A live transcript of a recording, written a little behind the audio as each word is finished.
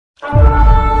Hello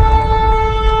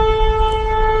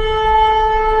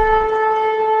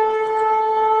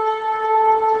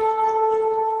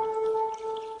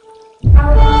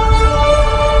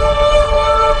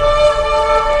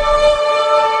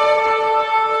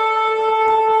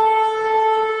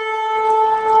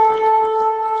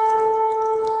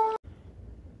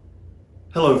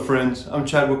friends, I'm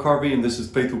Chadwick Harvey and this is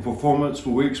Faithful Performance,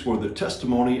 where we explore the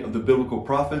testimony of the biblical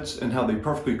prophets and how they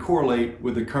perfectly correlate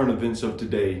with the current events of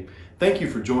today. Thank you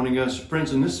for joining us.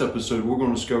 Friends, in this episode we're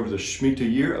going to discover the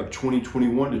Shemitah year of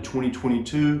 2021 to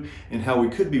 2022 and how we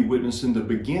could be witnessing the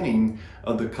beginning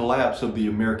of the collapse of the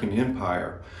American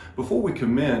Empire. Before we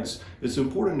commence, it's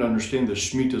important to understand the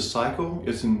Shemitah cycle.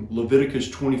 It's in Leviticus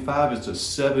 25. It's a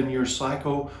 7-year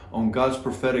cycle on God's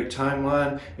prophetic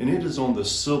timeline, and it is on the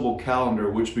civil calendar,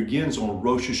 which begins on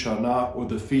Rosh Hashanah, or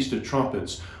the Feast of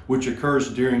Trumpets, which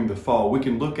occurs during the fall. We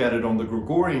can look at it on the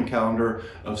Gregorian calendar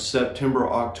of September,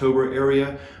 October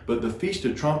area, but the Feast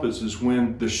of Trumpets is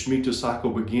when the Shemitah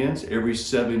cycle begins every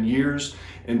 7 years.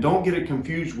 And don't get it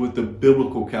confused with the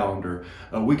biblical calendar.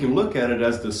 We can look at it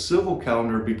as the civil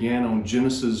calendar began on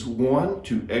Genesis 1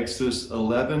 to Exodus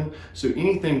 11. So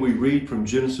anything we read from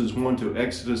Genesis 1 to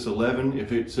Exodus 11,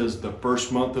 if it says the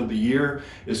first month of the year,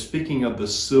 is speaking of the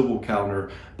civil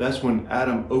calendar. That's when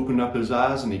Adam opened up his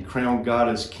eyes and he crowned God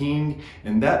as king.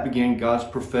 And that began God's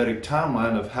prophetic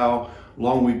timeline of how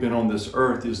long we've been on this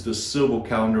earth is the civil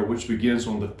calendar, which begins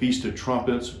on the Feast of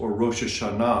Trumpets, or Rosh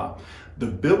Hashanah. The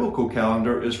biblical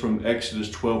calendar is from Exodus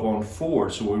 12 on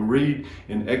forward. So we read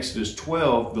in Exodus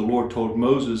 12, the Lord told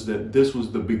Moses that this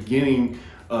was the beginning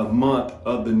month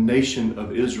of the nation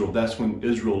of Israel. That's when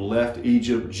Israel left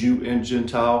Egypt, Jew and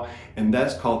Gentile, and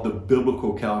that's called the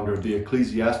biblical calendar, the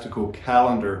ecclesiastical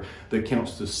calendar that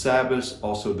counts the Sabbaths,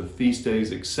 also the feast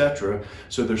days, etc.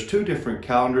 So there's two different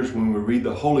calendars when we read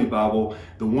the Holy Bible.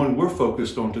 The one we're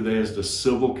focused on today is the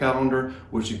civil calendar,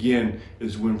 which again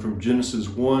is when from Genesis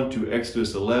 1 to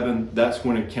Exodus 11, that's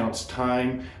when it counts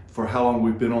time for how long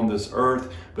we've been on this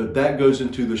earth, but that goes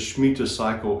into the Shemitah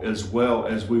cycle as well,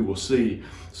 as we will see.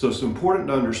 So it's important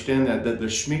to understand that the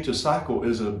Shemitah cycle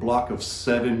is a block of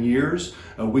 7 years.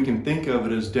 We can think of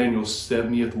it as Daniel's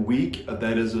 70th week.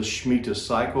 That is a Shemitah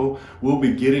cycle. We'll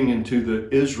be getting into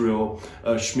the Israel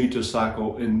Shemitah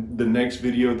cycle in the next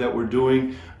video that we're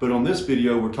doing. But on this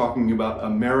video, we're talking about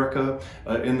America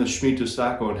in the Shemitah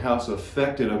cycle and how it's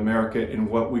affected America and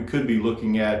what we could be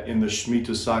looking at in the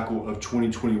Shemitah cycle of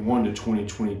 2021 to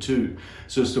 2022.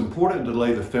 So it's important to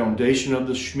lay the foundation of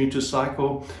the Shemitah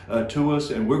cycle to us,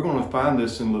 and we're going to find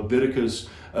this in Leviticus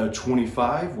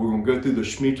 25. We're going to go through the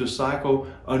Shemitah cycle,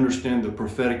 understand the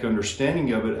prophetic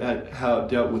understanding of it, how it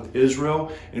dealt with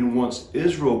Israel, and once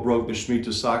Israel broke the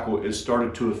Shemitah cycle, it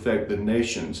started to affect the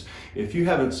nations. If you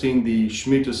haven't seen the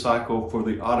Shemitah cycle for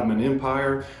the Ottoman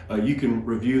Empire, you can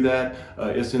review that.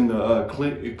 It's in the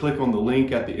click on the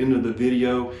link at the end of the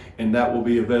video, and that will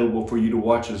be available for you to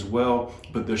watch as well.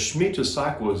 But the Shemitah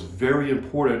cycle is very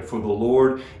important for the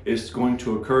Lord. It's going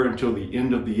to occur until the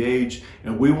end of the age,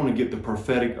 and we want to get the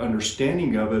prophetic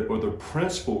understanding of it, or the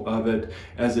principle of it,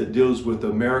 as it deals with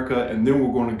America. And then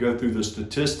we're going to go through the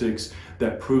statistics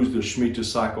that proves the Shemitah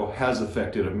cycle has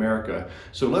affected America.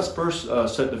 So let's first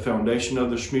set the foundation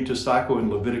of the Shemitah cycle in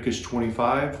Leviticus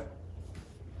 25.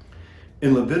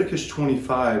 In Leviticus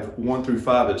 25, 1 through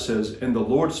 5, it says, "And the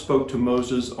Lord spoke to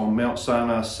Moses on Mount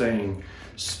Sinai, saying,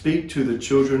 Speak to the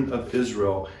children of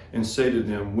Israel, and say to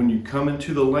them, When you come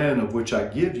into the land of which I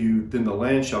give you, then the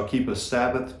land shall keep a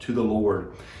Sabbath to the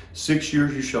Lord. 6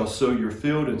 years you shall sow your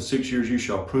field, and 6 years you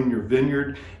shall prune your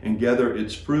vineyard, and gather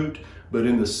its fruit. But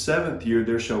in the 7th year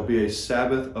there shall be a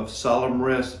Sabbath of solemn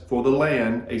rest for the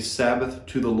land, a Sabbath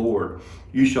to the Lord.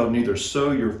 You shall neither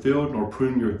sow your field nor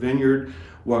prune your vineyard.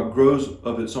 What grows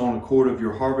of its own accord of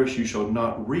your harvest you shall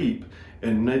not reap,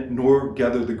 and nor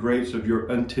gather the grapes of your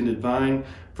untended vine,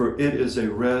 for it is a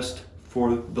rest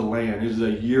for the land." It is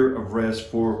a year of rest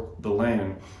for the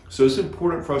land. So it's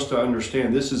important for us to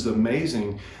understand, this is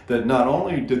amazing, that not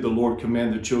only did the Lord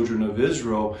command the children of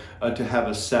Israel to have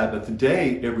a Sabbath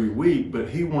day every week, but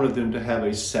he wanted them to have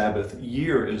a Sabbath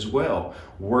year as well.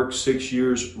 Work 6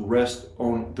 years, rest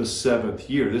on the 7th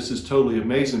year. This is totally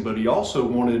amazing, but he also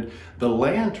wanted the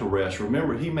land to rest.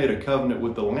 Remember, he made a covenant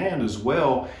with the land as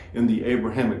well in the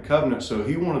Abrahamic covenant, so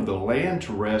he wanted the land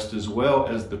to rest as well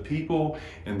as the people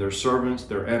and their servants,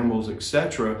 their animals,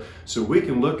 etc. So we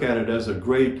can look at at it as a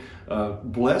great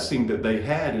blessing that they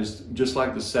had. Is just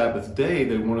like the Sabbath day,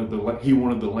 he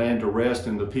wanted the land to rest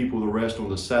and the people to rest on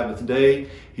the Sabbath day.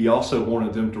 He also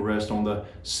wanted them to rest on the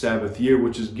Sabbath year,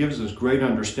 which gives us great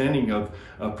understanding of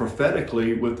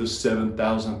prophetically with the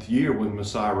 7,000th year when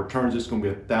Messiah returns. It's going to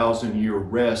be 1,000-year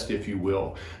rest, if you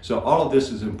will. So all of this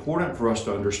is important for us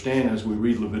to understand as we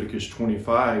read Leviticus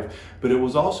 25, but it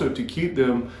was also to keep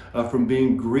them from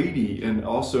being greedy, and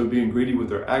also being greedy with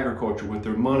their agriculture, with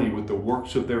their money, with the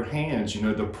works of their hands,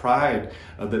 the pride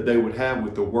that they would have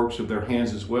with the works of their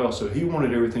hands as well. So he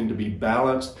wanted everything to be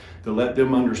balanced, to let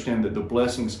them understand that the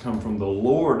blessings come from the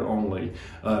Lord only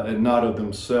and not of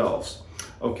themselves.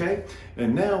 Okay,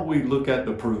 and now we look at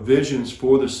the provisions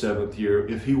for the 7th year.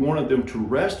 If he wanted them to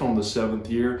rest on the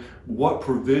 7th year, what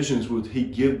provisions would he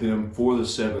give them for the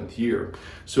 7th year?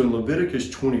 So in Leviticus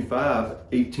 25,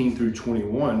 18 through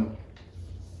 21,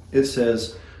 it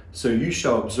says, "So you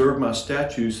shall observe my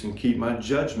statutes and keep my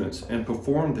judgments and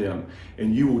perform them,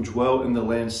 and you will dwell in the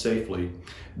land safely.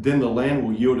 Then the land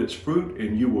will yield its fruit,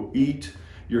 and you will eat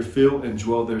your fill and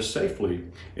dwell there safely.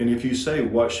 And if you say,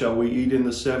 what shall we eat in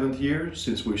the 7th year,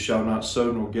 since we shall not sow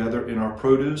nor gather in our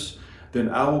produce? Then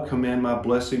I will command my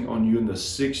blessing on you in the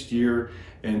 6th year,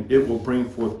 and it will bring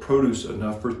forth produce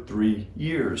enough for 3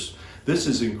 years." This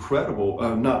is incredible.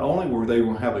 Not only were they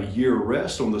going to have a year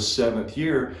rest on the 7th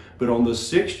year, but on the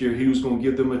 6th year, he was going to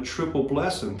give them a triple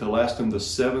blessing to last them the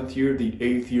 7th year, the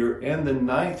 8th year, and the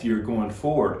 9th year going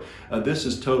forward. This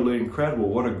is totally incredible.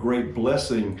 What a great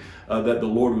blessing that the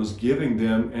Lord was giving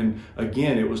them. And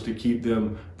again, it was to keep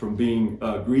them from being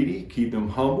greedy, keep them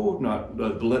humble, not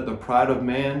let the pride of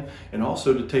man, and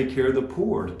also to take care of the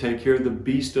poor, to take care of the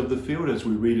beast of the field. As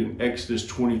we read in Exodus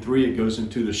 23, it goes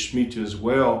into the Shemitah as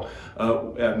well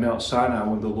at Mount Sinai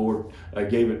when the Lord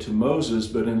gave it to Moses.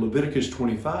 But in Leviticus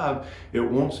 25, we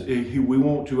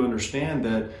want to understand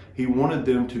that he wanted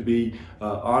them to be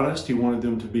honest. He wanted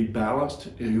them to be balanced.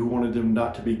 He wanted them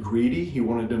not to be greedy. He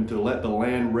wanted them to let the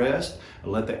land rest,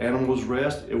 let the animals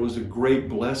rest. It was a great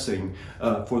blessing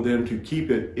for them to keep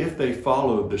it. If they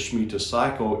followed the Shemitah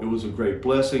cycle, it was a great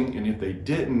blessing. And if they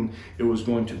didn't, it was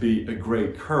going to be a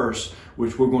great curse,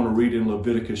 which we're going to read in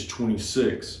Leviticus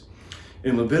 26.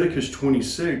 In Leviticus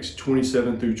 26,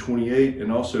 27 through 28,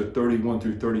 and also 31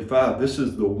 through 35, this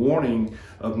is the warning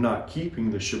of not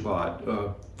keeping the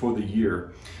Shabbat for the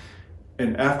year.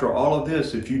 "And after all of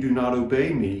this, if you do not obey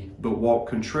me, but walk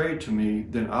contrary to me,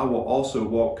 then I will also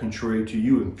walk contrary to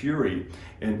you in fury.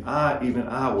 And even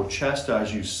I, will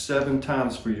chastise you 7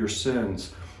 times for your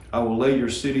sins. I will lay your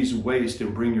cities waste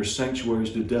and bring your sanctuaries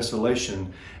to desolation,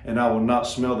 and I will not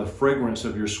smell the fragrance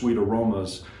of your sweet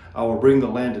aromas. I will bring the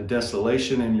land to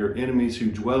desolation, and your enemies who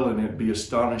dwell in it be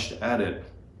astonished at it.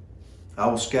 I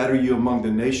will scatter you among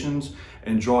the nations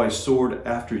and draw a sword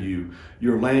after you.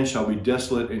 Your land shall be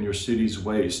desolate and your cities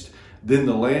waste. Then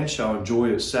the land shall enjoy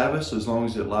its Sabbaths as long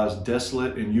as it lies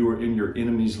desolate and you are in your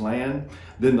enemy's land.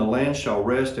 Then the land shall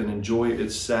rest and enjoy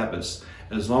its Sabbaths.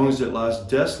 As long as it lies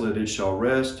desolate, it shall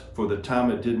rest, for the time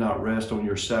it did not rest on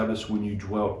your Sabbaths when you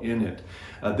dwelt in it."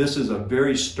 This is a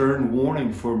very stern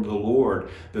warning from the Lord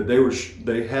that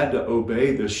they had to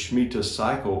obey the Shemitah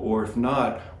cycle, or if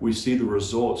not, we see the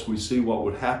results. We see what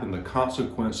would happen, the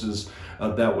consequences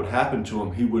that would happen to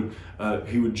them. He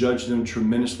would judge them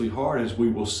tremendously hard, as we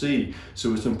will see.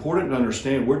 So it's important to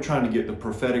understand, we're trying to get the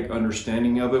prophetic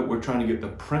understanding of it. We're trying to get the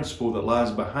principle that lies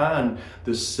behind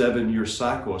this 7-year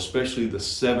cycle, especially the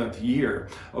 7th year.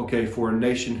 Okay, for a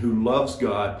nation who loves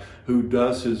God, who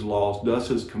does his laws, does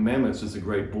his commandments, is a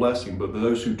great blessing. But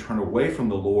those who turn away from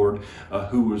the Lord,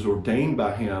 who was ordained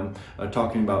by him,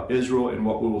 talking about Israel and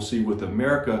what we will see with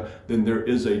America, then there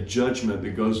is a judgment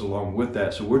that goes along with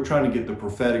that. So we're trying to get the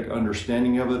prophetic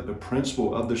understanding of it, the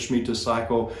principle of the Shemitah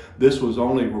cycle. This was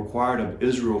only required of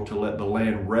Israel to let the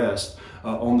land rest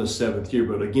on the 7th year.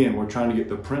 But again, we're trying to get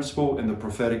the principle and the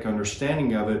prophetic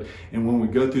understanding of it. And when we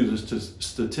go through the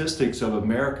statistics of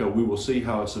America, we will see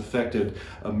how it's affected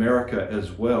America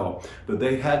as well. But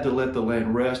they had to let the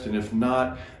land rest, and if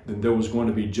not, then there was going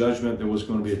to be judgment. There was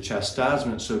going to be a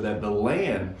chastisement so that the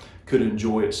land could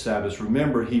enjoy its Sabbaths.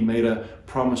 Remember, he made a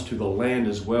promise to the land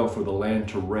as well, for the land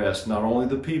to rest, not only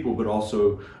the people, but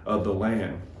also the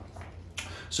land.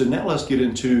 So now let's get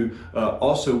into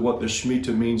also what the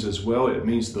Shemitah means as well. It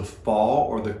means the fall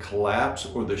or the collapse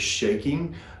or the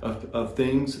shaking of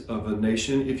things, of a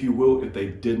nation, if you will, if they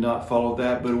did not follow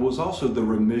that. But it was also the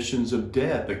remissions of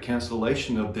debt, the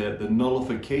cancellation of debt, the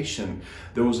nullification.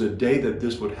 There was a day that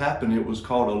this would happen. It was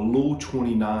called Elul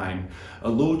 29.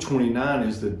 Elul 29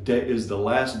 is the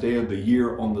last day of the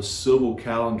year on the civil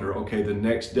calendar. Okay, the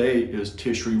next day is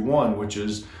Tishri 1, which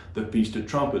is the Feast of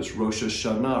Trumpets, Rosh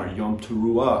Hashanah, Yom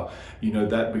Teruah. You know,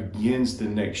 that begins the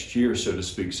next year, so to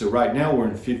speak. So right now we're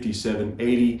in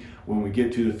 5780. When we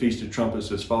get to the Feast of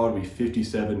Trumpets, it's followed to be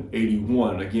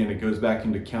 5781. Again, it goes back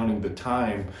into counting the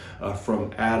time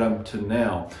from Adam to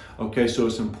now. Okay, so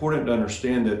it's important to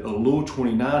understand that Elul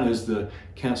 29 is the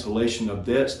cancellation of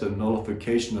debts, the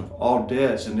nullification of all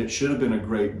debts, and it should have been a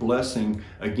great blessing,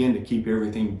 again, to keep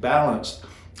everything balanced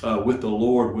with the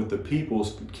Lord, with the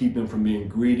peoples, to keep them from being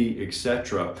greedy,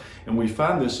 etc. And we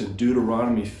find this in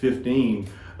Deuteronomy 15,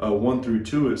 1 through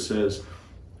 2. It says,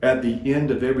 "At the end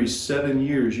of every 7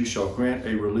 years, you shall grant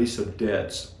a release of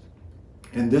debts.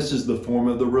 And this is the form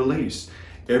of the release.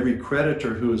 Every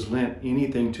creditor who has lent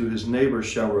anything to his neighbor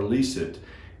shall release it.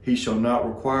 He shall not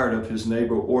require it of his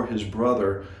neighbor or his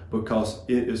brother, because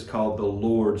it is called the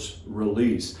Lord's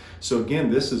release." So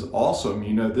again, this is awesome.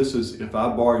 You know, this is, if I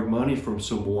borrowed money from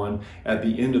someone at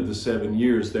the end of the 7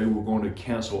 years, they were going to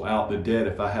cancel out the debt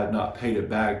if I had not paid it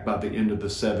back by the end of the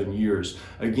 7 years.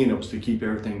 Again, it was to keep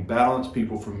everything balanced,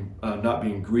 people from not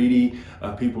being greedy,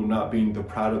 people not being the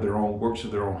pride of their own works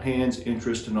of their own hands,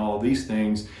 interest in all of these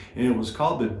things. And it was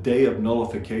called the Day of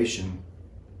Nullification,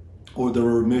 or the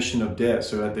remission of debt.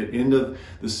 So at the end of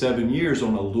the 7 years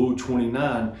on Elul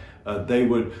 29, they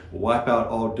would wipe out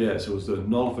all debts. It was the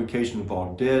nullification of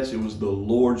all debts. It was the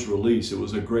Lord's release. It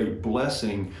was a great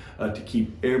blessing to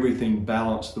keep everything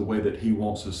balanced the way that He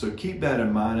wants us. So keep that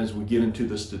in mind as we get into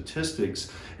the statistics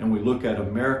and we look at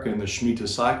America and the Shemitah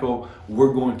cycle.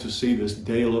 We're going to see this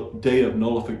day of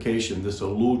nullification, this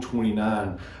Elul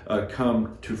 29,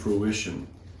 come to fruition.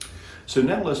 So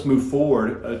now let's move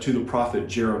forward to the prophet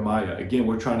Jeremiah. Again,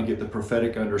 we're trying to get the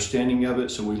prophetic understanding of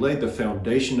it. So we laid the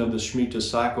foundation of the Shemitah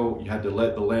cycle. You had to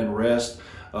let the land rest.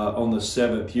 On the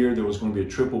 7th year, there was going to be a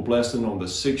triple blessing. On the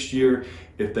 6th year,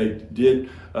 if they did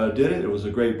it, it was a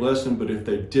great blessing. But if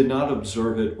they did not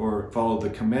observe it or follow the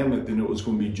commandment, then it was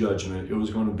going to be judgment. It was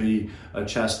going to be a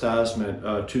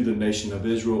chastisement to the nation of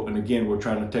Israel. And again, we're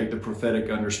trying to take the prophetic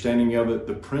understanding of it,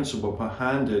 the principle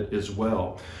behind it as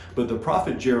well. But the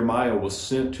prophet Jeremiah was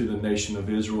sent to the nation of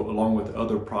Israel along with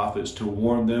other prophets to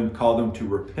warn them, call them to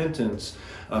repentance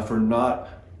for not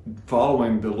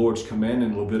following the Lord's command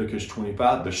in Leviticus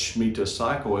 25, the Shemitah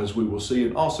cycle, as we will see,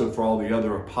 and also for all the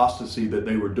other apostasy that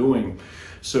they were doing.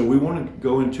 So we want to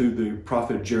go into the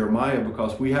prophet Jeremiah,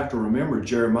 because we have to remember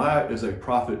Jeremiah is a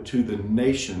prophet to the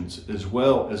nations as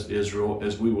well as Israel,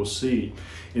 as we will see.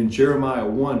 In Jeremiah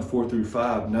 1, 4 through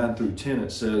 5, 9 through 10,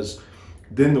 it says,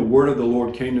 "Then the word of the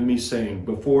Lord came to me, saying,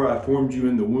 Before I formed you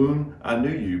in the womb, I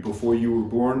knew you. Before you were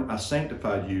born, I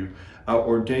sanctified you. I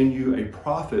ordained you a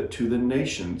prophet to the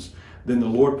nations. Then the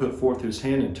Lord put forth his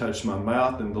hand and touched my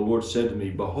mouth, and the Lord said to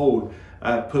me, Behold,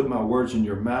 I have put my words in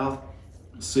your mouth.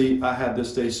 See, I have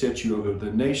this day set you over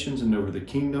the nations and over the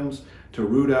kingdoms, to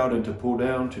root out and to pull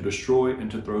down, to destroy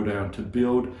and to throw down, to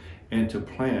build and to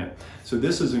plant." So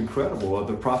this is incredible.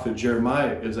 The prophet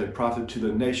Jeremiah is a prophet to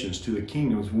the nations, to the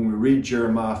kingdoms. When we read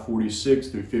Jeremiah 46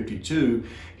 through 52,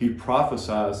 he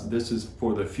prophesies this is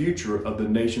for the future of the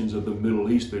nations of the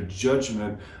Middle East, the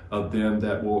judgment of them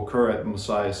that will occur at the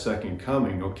Messiah's second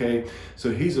coming, okay?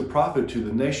 So he's a prophet to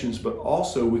the nations, but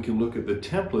also we can look at the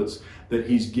templates that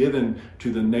he's given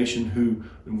to the nation who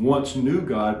once knew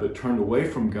God but turned away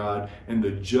from God, and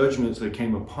the judgments that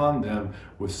came upon them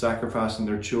with sacrificing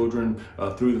their children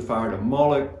through the fire to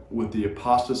Moloch, with the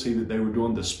apostasy that they were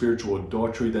doing, the spiritual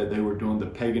adultery that they were doing, the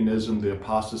paganism, the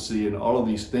apostasy, and all of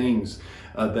these things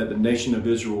that the nation of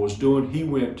Israel was doing. He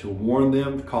went to warn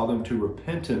them, call them to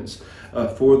repentance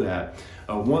for that.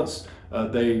 Once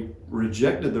they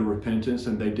rejected the repentance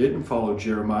and they didn't follow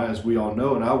Jeremiah, as we all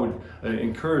know, and I would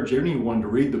encourage anyone to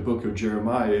read the book of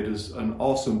Jeremiah. It is an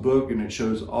awesome book, and it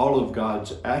shows all of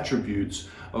God's attributes,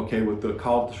 okay, with the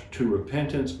call to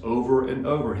repentance over and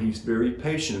over. He's very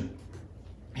patient.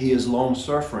 He is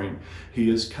long-suffering. He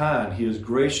is kind. He is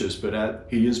gracious, but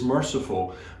he is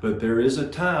merciful. But there is a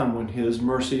time when his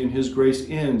mercy and his grace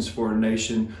ends for a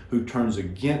nation who turns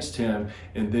against him,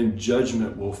 and then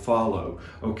judgment will follow.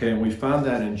 Okay, and we find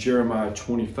that in Jeremiah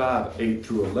 25, 8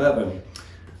 through 11.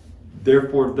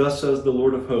 "Therefore, thus says the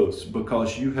Lord of hosts,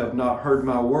 because you have not heard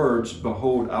my words,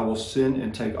 behold, I will send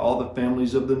and take all the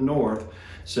families of the north,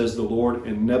 says the Lord,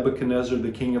 and Nebuchadnezzar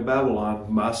the king of Babylon,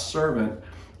 my servant,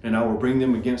 and I will bring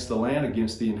them against the land,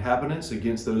 against the inhabitants,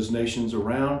 against those nations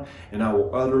around, and I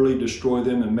will utterly destroy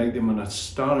them and make them an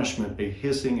astonishment, a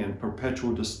hissing and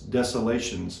perpetual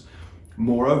desolations.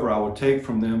 Moreover, I will take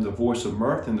from them the voice of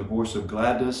mirth and the voice of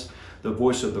gladness, the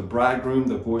voice of the bridegroom,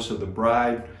 the voice of the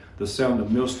bride, the sound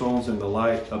of millstones and the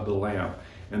light of the lamp.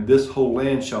 and this whole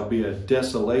land shall be a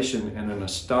desolation and an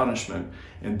astonishment,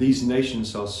 and these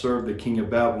nations shall serve the king of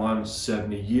Babylon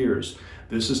 70 years.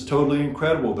 This is totally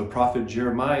incredible. The prophet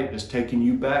Jeremiah is taking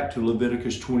you back to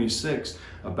Leviticus 26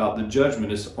 about the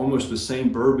judgment. It's almost the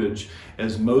same verbiage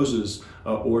as Moses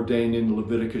ordained in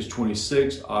Leviticus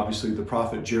 26. Obviously, the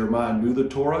prophet Jeremiah knew the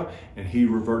Torah, and he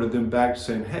reverted them back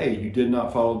saying, hey, you did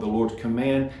not follow the Lord's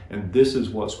command, and this is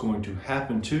what's going to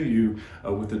happen to you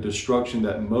with the destruction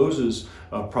that Moses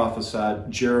prophesied.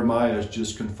 Jeremiah is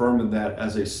just confirming that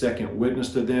as a second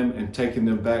witness to them and taking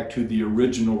them back to the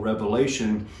original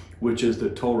revelation, which is the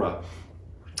Torah.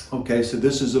 Okay, so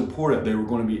this is important. They were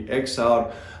going to be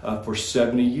exiled for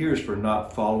 70 years for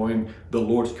not following the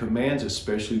Lord's commands,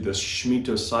 especially the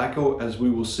Shemitah cycle, as we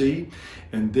will see.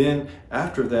 And then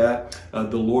after that,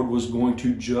 the Lord was going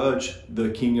to judge the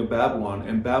king of Babylon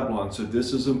and Babylon. So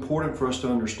this is important for us to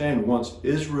understand. Once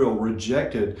Israel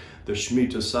rejected the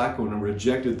Shemitah cycle and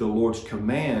rejected the Lord's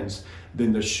commands,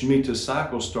 then the Shemitah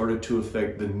cycle started to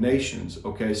affect the nations.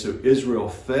 Okay, so Israel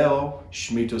fell,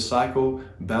 Shemitah cycle,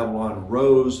 Babylon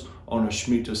rose on a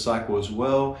Shemitah cycle as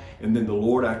well. And then the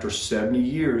Lord, after 70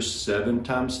 years, 7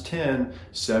 times 10,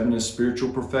 7 is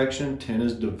spiritual perfection, 10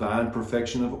 is divine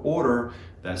perfection of order.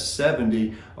 That's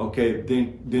 70. Okay,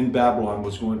 then Babylon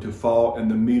was going to fall and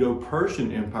the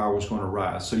Medo-Persian Empire was going to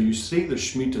rise. So you see the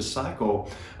Shemitah cycle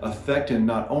affecting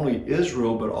not only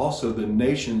Israel, but also the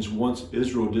nations once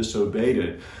Israel disobeyed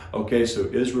it. Okay, so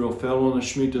Israel fell on the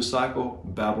Shemitah cycle,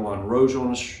 Babylon rose on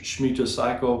a Shemitah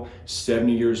cycle.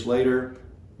 70 years later,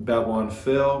 Babylon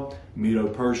fell,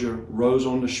 Medo-Persia rose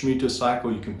on the Shemitah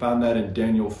cycle. You can find that in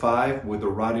Daniel 5 with the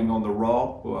writing on the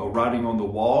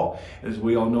wall. As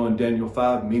we all know in Daniel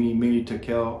 5, Mene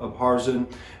Tekel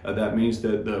Upharsin. That means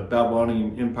that the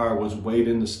Babylonian Empire was weighed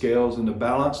in the scales in the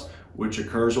balance, which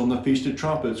occurs on the Feast of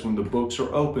Trumpets when the books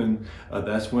are open.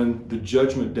 That's when the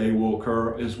judgment day will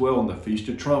occur as well, on the Feast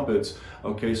of Trumpets.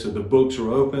 Okay, so the books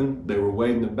are open, they were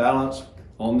weighed in the balance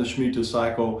on the Shemitah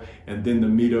cycle, and then the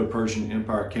Medo-Persian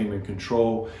Empire came in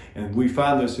control. And we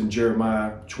find this in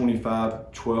Jeremiah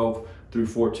 25, 12 through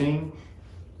 14.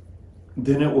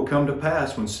 Then it will come to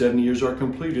pass when 70 years are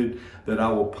completed that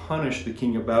I will punish the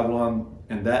king of Babylon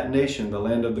and that nation, the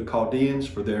land of the Chaldeans,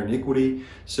 for their iniquity,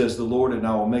 says the Lord, and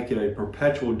I will make it a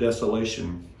perpetual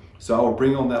desolation. So I will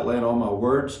bring on that land all my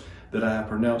words that I have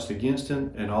pronounced against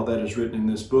him, and all that is written in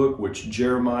this book, which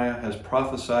Jeremiah has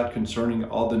prophesied concerning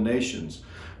all the nations.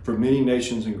 For many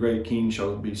nations and great kings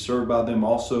shall be served by them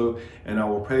also, and I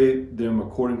will pay them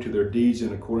according to their deeds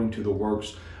and according to the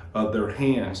works of their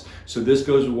hands. So this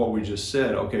goes with what we just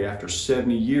said. Okay, after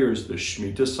 70 years, the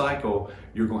Shemitah cycle,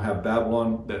 you're going to have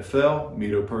Babylon that fell,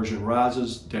 Medo-Persian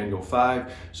rises, Daniel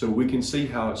 5. So we can see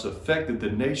how it's affected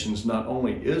the nations, not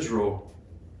only Israel,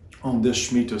 on this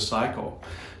Shemitah cycle.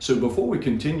 So before we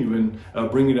continue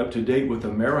and bring it up to date with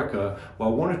America, well,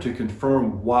 I wanted to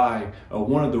confirm why,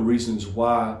 one of the reasons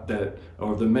why that,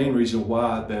 or the main reason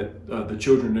why that the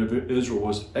children of Israel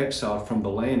was exiled from the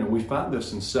land. And we find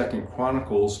this in 2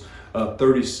 Chronicles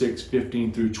 36,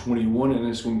 15 through 21, and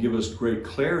it's going to give us great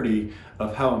clarity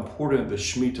of how important the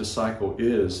Shemitah cycle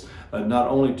is, not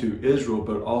only to Israel,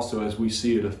 but also as we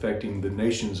see it affecting the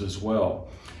nations as well.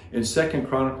 In 2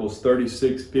 Chronicles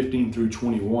 36, 15 through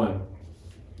 21,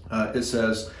 it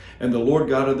says, and the Lord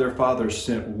God of their fathers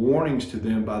sent warnings to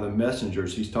them by the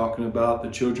messengers. He's talking about the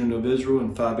children of Israel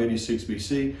in 586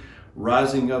 BC,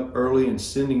 rising up early and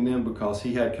sending them because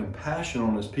he had compassion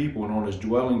on his people and on his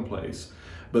dwelling place.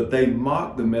 But they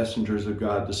mocked the messengers of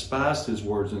God, despised his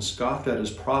words, and scoffed at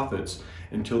his prophets,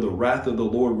 until the wrath of the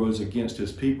Lord rose against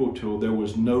his people, till there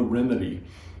was no remedy.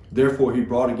 Therefore he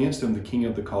brought against them the king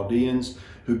of the Chaldeans,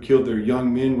 who killed their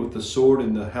young men with the sword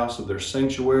in the house of their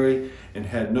sanctuary, and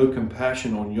had no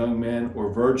compassion on young man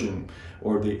or virgin,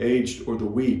 or the aged or the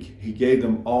weak. He gave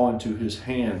them all into his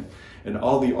hand. And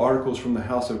all the articles from the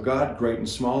house of God, great and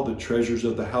small, the treasures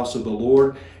of the house of the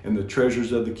Lord, and the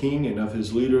treasures of the king and of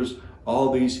his leaders,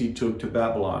 all these he took to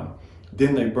Babylon.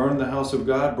 Then they burned the house of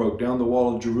God, broke down the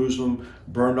wall of Jerusalem,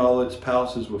 burned all its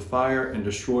palaces with fire, and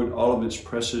destroyed all of its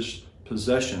precious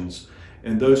possessions.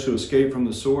 And those who escaped from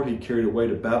the sword he carried away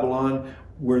to Babylon,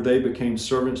 where they became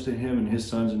servants to him and his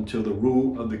sons until the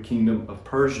rule of the kingdom of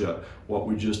Persia. What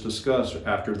we just discussed,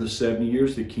 after the 70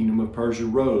 years, the kingdom of Persia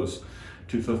rose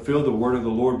to fulfill the word of the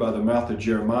Lord by the mouth of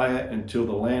Jeremiah, until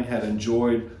the land had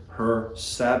enjoyed her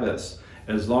Sabbaths.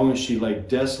 As long as she lay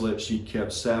desolate, she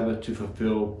kept Sabbath to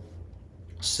fulfill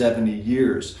 70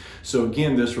 years. So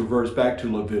again, this reverts back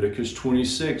to Leviticus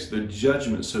 26, the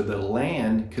judgment, so the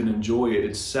land can enjoy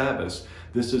its Sabbaths.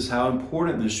 This is how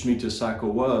important the Shemitah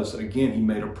cycle was. Again, he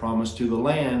made a promise to the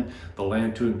land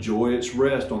to enjoy its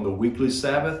rest on the weekly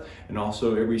Sabbath, and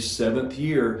also every 7th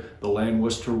year, the land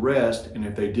was to rest, and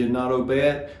if they did not obey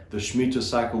it, the Shemitah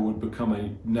cycle would become a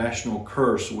national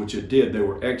curse, which it did. They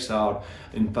were exiled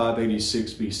in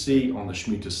 586 BC on the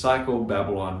Shemitah cycle.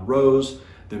 Babylon rose,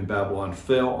 then Babylon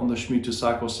fell on the Shemitah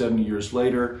cycle 70 years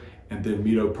later, and then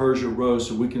Medo-Persia rose.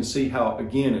 So we can see how,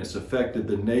 again, it's affected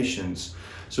the nations.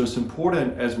 So it's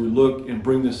important as we look and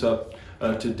bring this up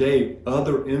today,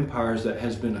 other empires that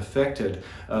has been affected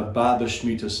by the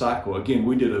Shemitah cycle. Again,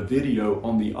 we did a video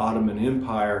on the Ottoman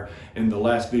Empire in the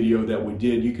last video that we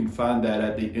did. You can find that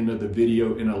at the end of the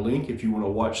video in a link if you want to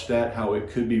watch that, how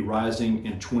it could be rising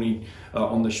in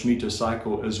on the Shemitah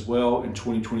cycle as well in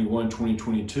 2021,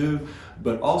 2022.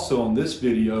 But also on this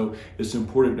video, it's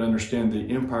important to understand the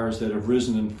empires that have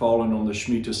risen and fallen on the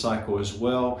Shemitah cycle as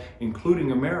well,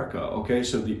 including America. Okay,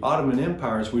 so the Ottoman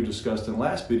Empire, as we discussed in the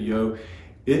last video,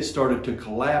 it started to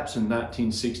collapse in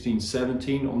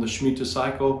 1916-17 on the Shemitah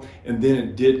cycle, and then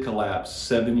it did collapse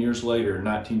 7 years later,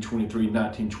 1923,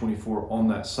 1924 on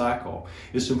that cycle.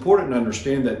 It's important to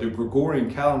understand that the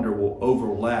Gregorian calendar will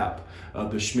overlap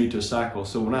the Shemitah cycle.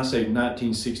 So when I say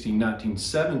 1916,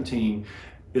 1917,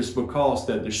 it's because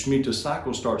that the Shemitah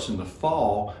cycle starts in the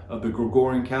fall of the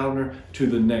Gregorian calendar to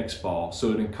the next fall.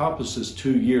 So it encompasses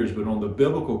 2 years, but on the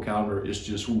biblical calendar, it's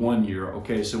just 1 year.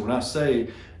 Okay, so when I say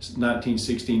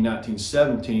 1916,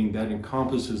 1917, that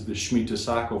encompasses the Shemitah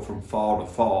cycle from fall to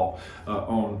fall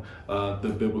on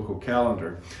the biblical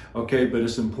calendar. Okay, but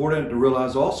it's important to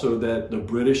realize also that the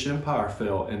British Empire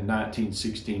fell in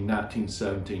 1916,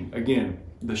 1917. Again,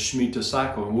 the Shemitah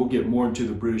cycle, and we'll get more into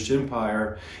the British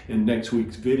Empire in next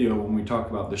week's video when we talk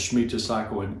about the Shemitah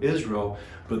cycle in Israel.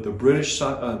 But the British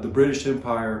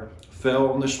Empire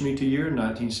fell on the Shemitah year,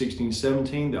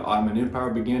 1916-17. The Ottoman Empire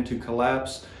began to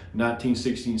collapse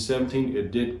 1916-17.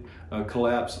 It did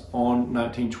collapse on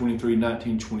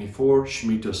 1923-1924,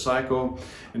 Shemitah cycle.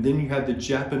 And then you had the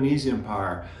Japanese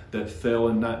Empire that fell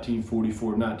in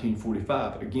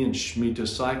 1944-1945. Again, Shemitah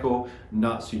cycle.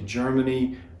 Nazi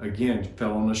Germany, again,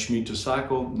 fell on the Shemitah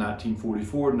cycle,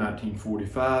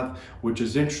 1944-1945, which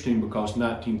is interesting because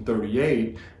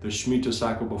 1938, the Shemitah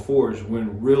cycle before, is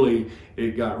when really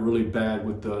it got really bad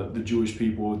with the Jewish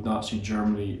people, with Nazi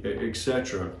Germany,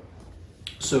 etc.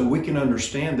 So we can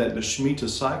understand that the Shemitah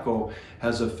cycle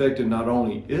has affected not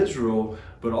only Israel,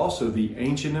 but also the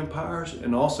ancient empires.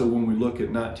 And also when we look at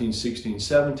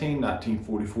 1916-17,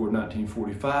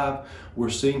 1944-1945, we're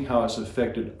seeing how it's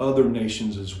affected other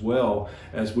nations as well,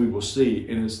 as we will see.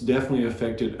 And it's definitely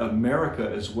affected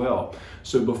America as well.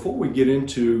 So before we get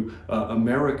into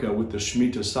America with the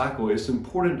Shemitah cycle, it's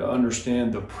important to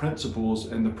understand the principles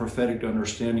and the prophetic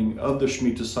understanding of the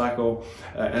Shemitah cycle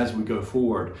as we go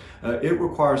forward. It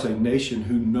requires a nation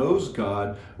who knows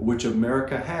God, which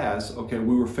America has. Okay,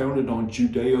 we were founded on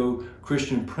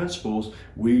Judeo-Christian principles.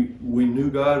 We knew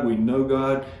God, we know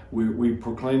God, we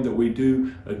proclaim that we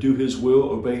do His will,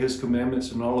 obey His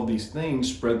commandments, and all of these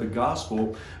things, spread the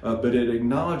gospel. But a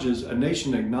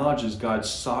nation acknowledges God's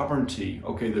sovereignty.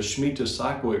 Okay, the Shemitah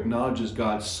cycle acknowledges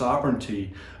God's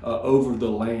sovereignty over the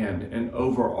land and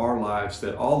over our lives,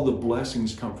 that all the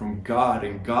blessings come from God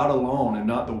and God alone and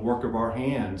not the work of our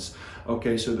hands.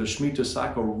 Okay, so the Shemitah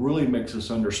cycle really makes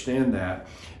us understand that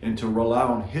and to rely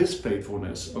on His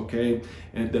faithfulness, okay,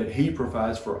 and that He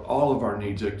provides for all of our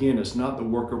needs. Again, it's not the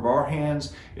work of our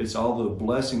hands, it's all the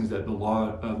blessings that the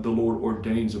Lord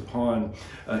ordains upon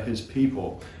His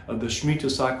people. The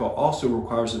Shemitah cycle also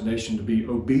requires a nation to be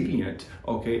obedient,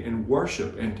 okay, and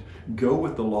worship and go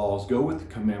with the laws, go with the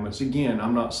commandments. Again,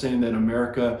 I'm not saying that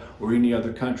America or any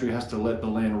other country has to let the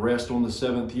land rest on the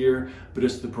 7th year, but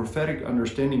it's the prophetic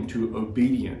understanding to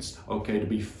obedience, okay, to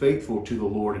be faithful to the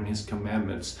Lord and His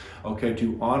commandments, okay,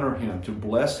 to honor Him, to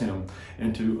bless Him,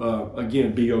 and to,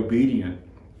 again, be obedient.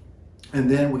 And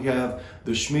then we have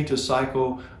the Shemitah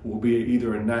cycle will be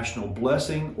either a national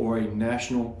blessing or a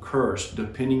national curse,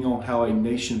 depending on how a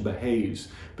nation behaves,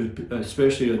 but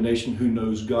especially a nation who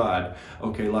knows God.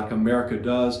 Okay, like America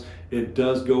does, it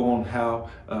does go on how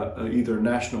either a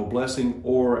national blessing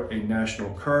or a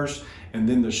national curse. And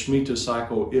then the Shemitah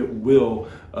cycle, it will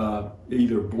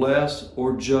either bless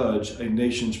or judge a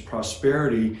nation's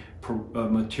prosperity,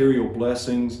 material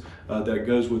blessings that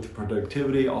goes with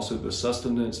productivity, also the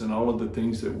sustenance and all of the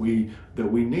things that we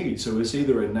need. So it's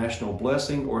either a national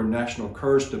blessing or a national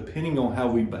curse, depending on how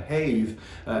we behave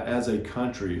as a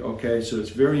country. Okay, so it's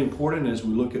very important as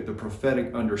we look at the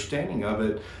prophetic understanding of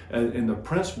it and the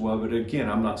principle of it. Again,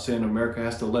 I'm not saying America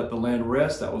has to let the land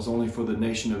rest. That was only for the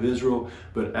nation of Israel.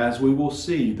 But as we will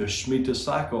see, the Shemitah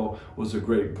cycle was a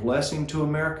great blessing to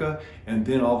America. And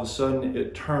then all of a sudden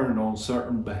it turned on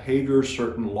certain behaviors,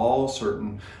 certain laws,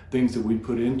 certain things that we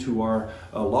put into our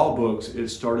law books. It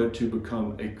started to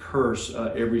become a curse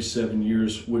every 7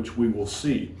 years, which we will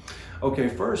see. Okay,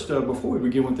 first, before we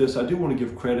begin with this, I do want to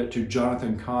give credit to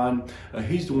Jonathan Cahn.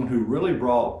 He's the one who really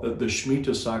brought the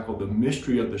Shemitah cycle, the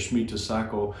mystery of the Shemitah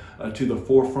cycle, to the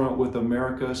forefront with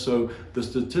America. So the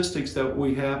statistics that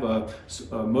we have,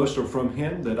 most are from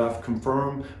him that I've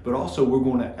confirmed, but also we're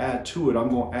going to add to it. I'm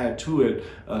going to add to it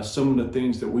some of the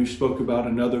things that we've spoke about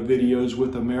in other videos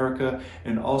with America,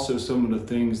 and also some of the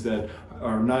things that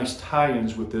are nice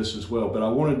tie-ins with this as well. But I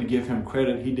wanted to give him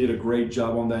credit. He did a great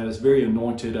job on that. It's very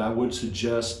anointed. I would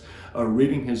suggest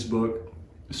reading his book,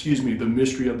 The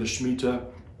Mystery of the Shemitah,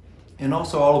 and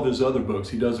also all of his other books.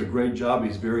 He does a great job.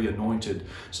 He's very anointed.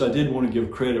 So I did want to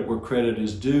give credit where credit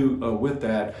is due with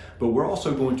that. But we're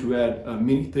also going to add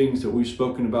many things that we've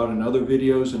spoken about in other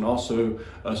videos, and also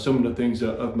some of the things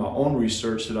of my own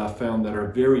research that I found that are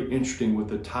very interesting with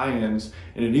the tie-ins.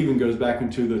 And it even goes back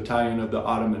into the tie-in of the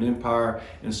Ottoman Empire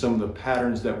and some of the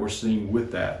patterns that we're seeing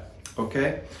with that.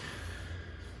 Okay?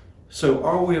 So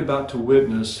are we about to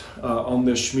witness on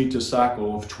this Shemitah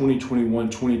cycle of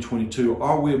 2021-2022,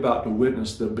 are we about to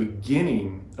witness the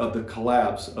beginning of the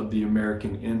collapse of the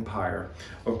American empire?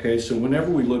 Okay, so whenever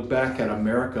we look back at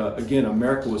America, again,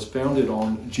 America was founded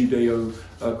on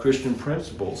Judeo-Christian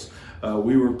principles.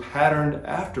 We were patterned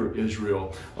after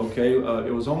Israel. Okay,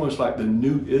 it was almost like the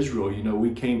new Israel. You know,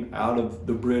 we came out of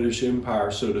the British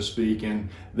Empire, so to speak, and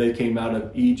they came out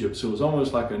of Egypt. So it was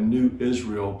almost like a new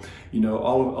Israel. You know,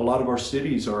 a lot of our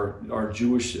cities are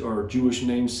Jewish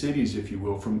named cities, if you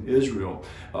will, from Israel.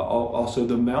 Also,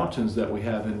 the mountains that we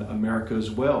have in America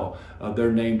as well,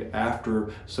 they're named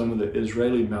after some of the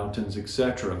Israeli mountains,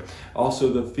 etc.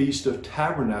 Also, the Feast of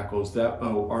Tabernacles, that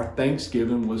our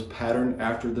Thanksgiving was patterned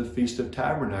after the Feast of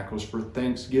Tabernacles for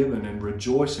Thanksgiving and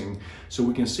rejoicing. So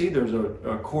we can see there's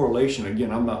a correlation.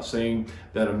 Again, I'm not saying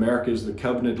that America is the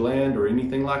covenant land or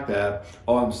anything like that.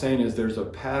 All I'm saying is there's a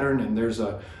pattern and there's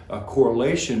a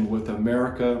correlation with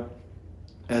America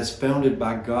as founded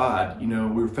by God. You know,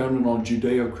 we're founded on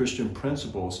Judeo-Christian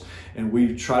principles, and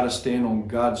we try to stand on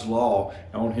God's law,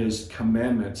 on His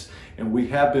commandments, and we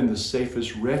have been the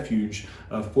safest refuge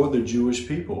for the Jewish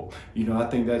people. You know, I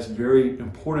think that's very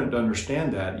important to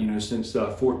understand that. You know, since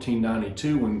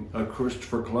 1492, when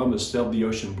Christopher Columbus sailed the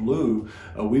ocean blue,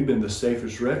 we've been the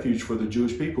safest refuge for the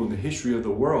Jewish people in the history of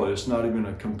the world. It's not even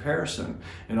a comparison.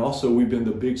 And also, we've been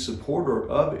the big supporter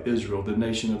of Israel, the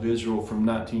nation of Israel, from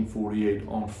 1948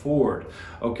 on forward.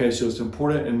 Okay, so it's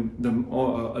important. And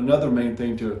another main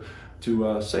thing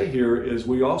to say here is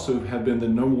we also have been the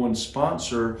 #1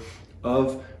 sponsor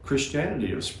of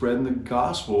Christianity, of spreading the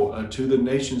gospel to the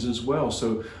nations as well.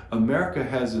 So America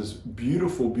has this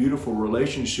beautiful, beautiful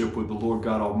relationship with the Lord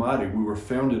God Almighty. We were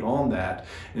founded on that.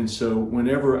 And so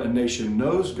whenever a nation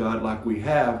knows God like we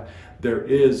have, there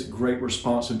is great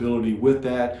responsibility with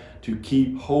that, to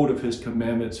keep hold of His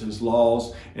commandments, His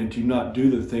laws, and to not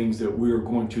do the things that we are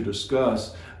going to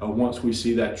discuss once we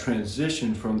see that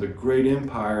transition from the great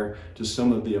empire to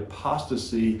some of the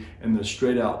apostasy and the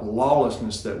straight out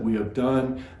lawlessness that we have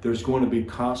done. There's going to be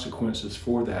consequences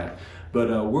for that. But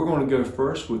we're going to go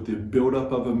first with the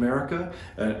buildup of America.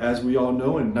 As we all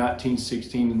know, in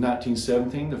 1916 and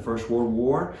 1917, the First World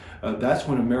War, that's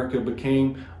when America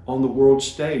became on the world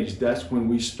stage. That's when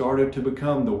we started to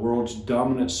become the world's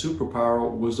dominant superpower,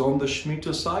 was on the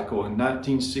Shemitah cycle in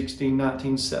 1916,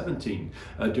 1917,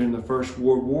 during the First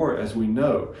World War, as we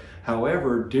know.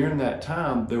 However, during that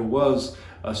time, there was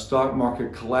a stock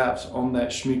market collapse on that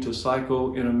Shemitah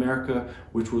cycle in America,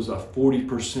 which was a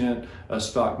 40%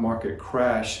 stock market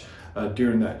crash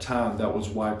during that time that was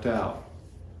wiped out.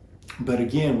 But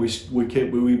again,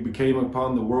 we became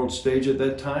upon the world stage at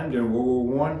that time during World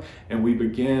War I, and we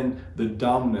began the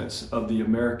dominance of the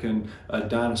American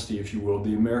dynasty, if you will,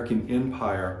 the American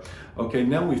empire. Okay,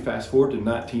 now we fast forward to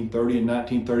 1930 and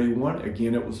 1931.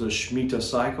 Again, it was a Shemitah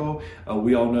cycle.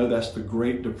 We all know that's the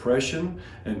Great Depression,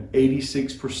 and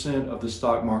 86% of the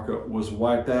stock market was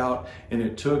wiped out, and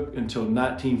it took until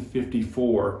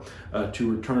 1954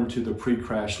 to return to the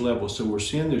pre-crash level. So we're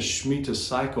seeing this Shemitah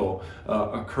cycle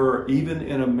occur even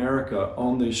in America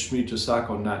on the Shemitah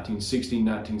cycle, 1916,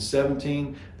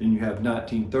 1917, then you have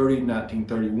 1930,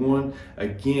 1931,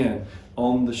 again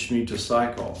on the Shemitah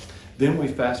cycle. Then we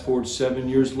fast forward 7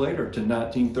 years later to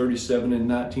 1937 and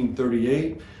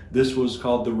 1938. This was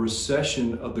called the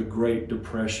recession of the Great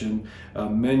Depression.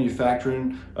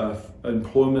 Manufacturing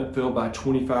employment fell by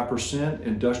 25%,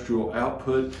 industrial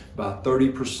output by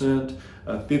 30%,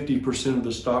 50% of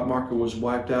the stock market was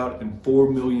wiped out, and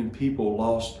 4 million people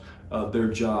lost their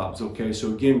jobs. Okay,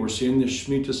 so again, we're seeing this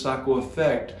Shemitah cycle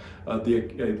affect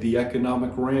the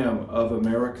economic realm of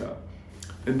America.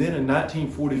 And then in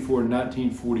 1944 and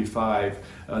 1945,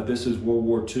 this is World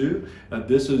War II.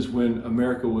 This is when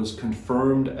America was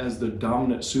confirmed as the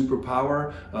dominant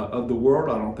superpower of the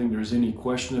world. I don't think there's any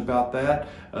question about that.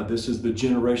 This is the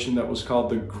generation that was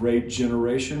called the Great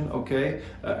Generation, okay?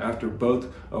 After both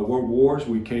world wars,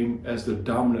 we came as the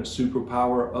dominant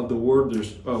superpower of the world.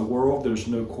 There's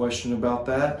no question about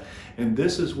that. And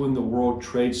this is when the World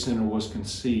Trade Center was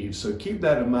conceived. So keep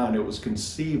that in mind. It was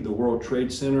conceived, the World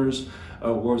Trade Centers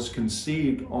was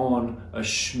conceived on a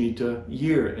Shemitah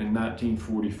year in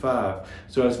 1945.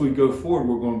 So as we go forward,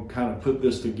 we're going to kind of put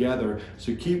this together.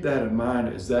 So keep that in mind,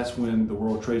 as that's when the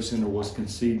World Trade Center was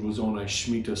conceived, was on a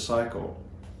Shemitah cycle.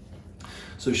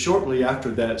 So shortly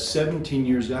after that, 17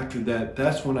 years after that,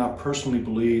 that's when I personally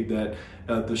believe that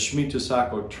the Shemitah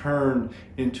cycle turned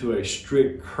into a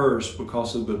strict curse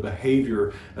because of the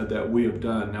behavior that we have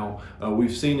done. Now,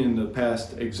 we've seen in the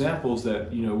past examples that,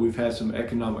 we've had some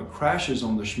economic crashes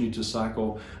on the Shemitah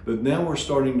cycle, but now we're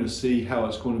starting to see how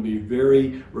it's going to be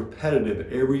very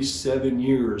repetitive. Every 7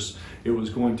 years, it was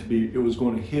going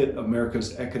to hit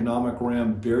America's economic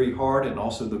realm very hard, and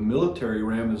also the military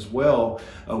realm as well,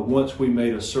 once we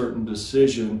made a certain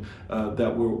decision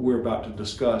that we're about to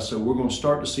discuss. So we're going to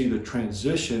start to see the transition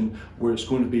where it's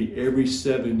going to be every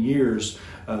 7 years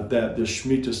that the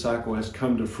Shemitah cycle has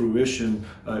come to fruition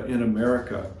in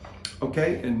America.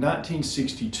 Okay, in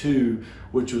 1962,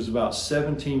 which was about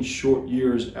 17 short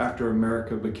years after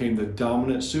America became the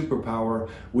dominant superpower,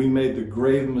 we made the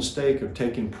grave mistake of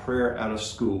taking prayer out of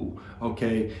school.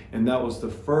 Okay, and that was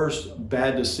the first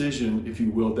bad decision, if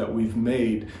you will, that we've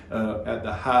made at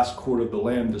the highest court of the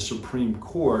land, the Supreme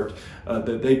Court,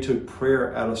 that they took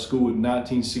prayer out of school in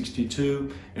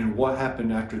 1962. And what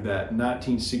happened after that?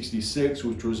 1966,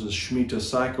 which was the Shemitah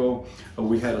cycle,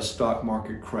 we had a stock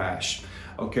market crash.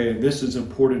 Okay, and this is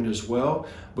important as well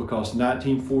because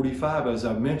 1945, as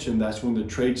I mentioned, that's when the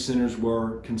trade centers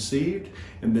were conceived.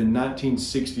 And then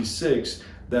 1966,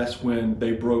 that's when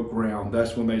they broke ground.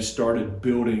 That's when they started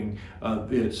building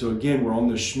it. So again, we're on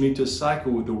the Shemitah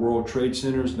cycle with the World Trade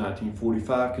Centers.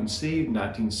 1945 conceived,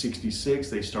 1966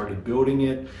 they started building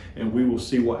it, and we will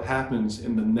see what happens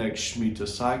in the next Shemitah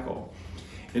cycle.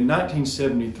 In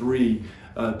 1973,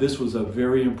 this was a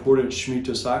very important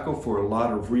Shemitah cycle for a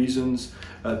lot of reasons.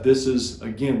 This is,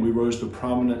 again, we rose to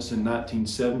prominence in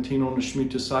 1917 on the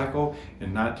Shemitah cycle.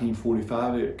 In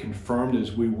 1945, it confirmed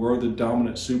as we were the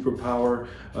dominant superpower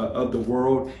of the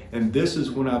world. And this is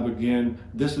when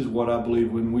this is what I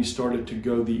believe when we started to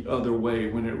go the other way,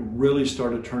 when it really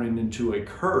started turning into a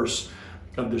curse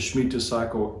of the Shemitah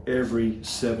cycle every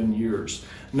 7 years.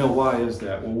 Now, why is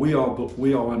that? Well,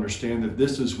 we all understand that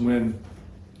this is when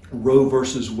Roe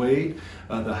versus Wade,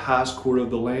 the highest court of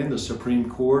the land, the Supreme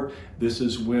Court, this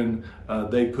is when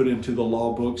they put into the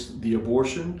law books the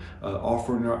abortion,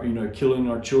 killing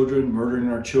our children, murdering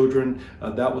our children.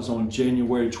 That was on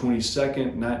January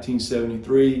 22nd,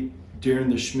 1973. During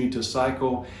the Shemitah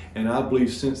cycle, and I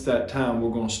believe since that time we're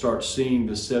going to start seeing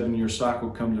the 7-year cycle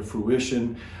come to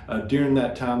fruition. During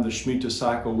that time, the Shemitah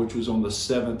cycle, which was on the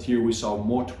 7th year, we saw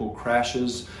multiple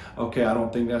crashes. Okay, I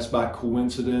don't think that's by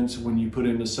coincidence when you put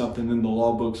into something in the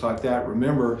law books like that.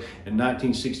 Remember, in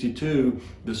 1962,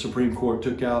 the Supreme Court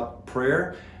took out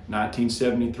prayer.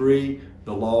 1973,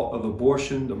 the law of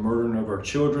abortion, the murdering of our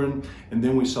children, and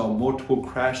then we saw multiple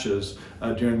crashes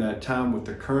during that time with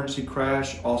the currency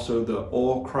crash, also the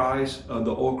oil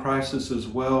crisis as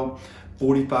well.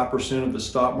 45% of the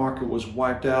stock market was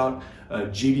wiped out.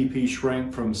 GDP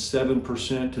shrank from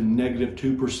 7% to negative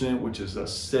 2%, which is a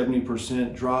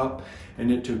 70% drop,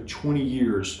 and it took 20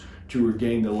 years to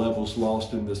regain the levels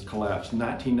lost in this collapse.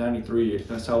 1993,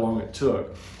 that's how long it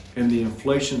took. And the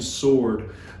inflation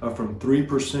soared from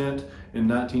 3% in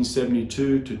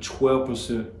 1972 to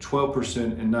 12%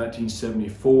 in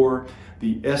 1974.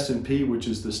 The S&P, which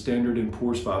is the Standard &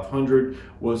 Poor's 500,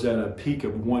 was at a peak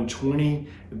of 120.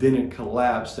 Then it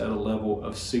collapsed at a level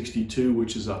of 62,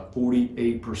 which is a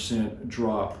 48%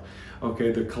 drop. Okay,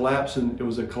 it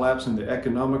was a collapse in the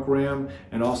economic realm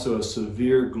and also a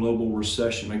severe global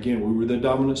recession. Again, we were the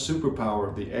dominant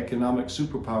superpower, the economic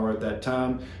superpower at that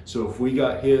time. So if we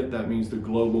got hit, that means the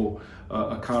global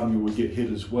economy would get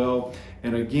hit as well.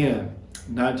 And again,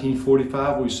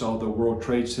 1945, we saw the World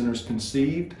Trade Centers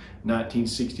conceived.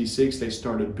 1966, they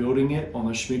started building it on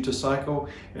the Shemitah cycle.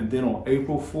 And then on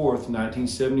April 4th,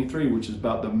 1973, which is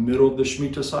about the middle of the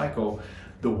Shemitah cycle,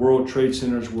 the World Trade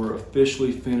Centers were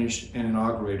officially finished and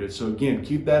inaugurated. So again,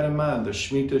 keep that in mind, the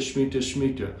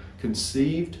Shemitah,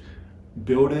 conceived,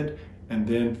 builded, and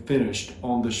then finished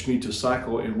on the Shemitah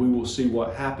cycle. And we will see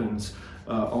what happens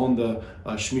on the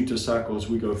Shemitah cycle as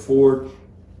we go forward.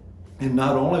 And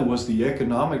not only was the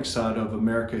economic side of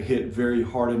America hit very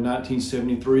hard in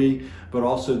 1973, but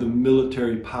also the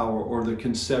military power, or the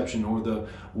conception, or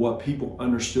what people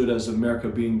understood as America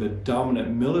being the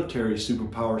dominant military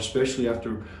superpower, especially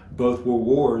after both world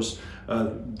wars,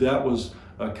 that was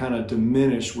kind of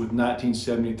diminished with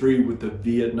 1973 with the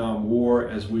Vietnam War.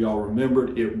 As we all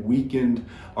remembered, it weakened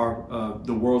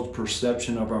the world's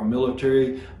perception of our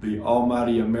military. The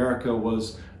almighty America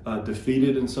was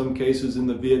defeated in some cases in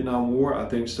the Vietnam War. I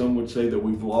think some would say that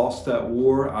we've lost that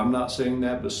war. I'm not saying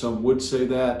that, but some would say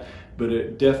that. But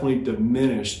it definitely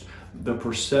diminished the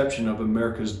perception of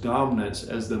America's dominance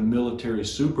as the military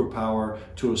superpower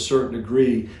to a certain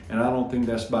degree. And I don't think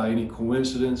that's by any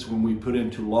coincidence when we put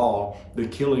into law the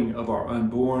killing of our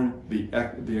unborn.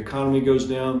 The economy goes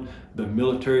down, the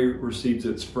military receives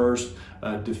its first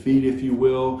defeat, if you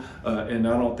will. And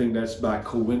I don't think that's by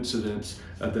coincidence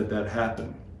that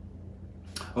happened.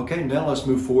 Okay, now let's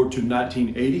move forward to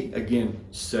 1980. Again,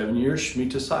 7 years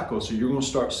Shemitah cycle. So you're going to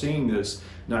start seeing this.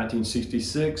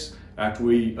 1966, after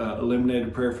we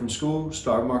eliminated prayer from school,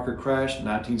 stock market crash.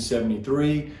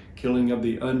 1973, killing of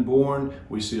the unborn.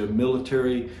 We see a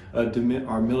military,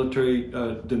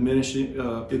 diminishing,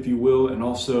 if you will, and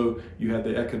also you have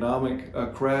the economic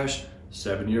crash.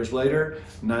 7 years later,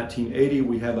 1980,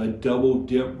 we have a double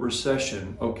dip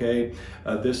recession. Okay,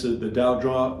 this is the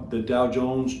Dow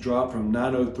Jones dropped from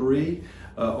 903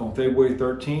 on February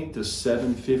 13th to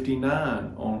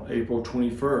 759 on April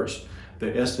 21st.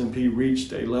 The S&P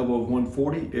reached a level of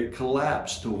 140. It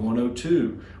collapsed to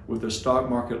 102, with the stock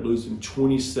market losing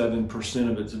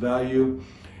 27% of its value.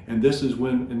 And this is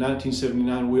when, in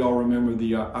 1979, we all remember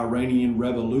the Iranian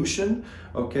Revolution.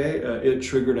 Okay, it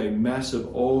triggered a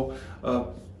massive oil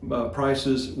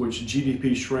prices, which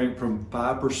GDP shrank from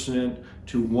 5%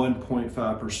 to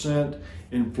 1.5%.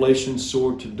 Inflation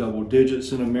soared to double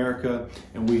digits in America,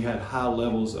 and we had high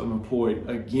levels of unemployment.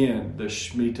 Again, the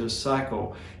Shemitah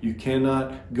cycle. You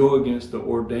cannot go against the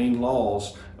ordained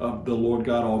laws of the Lord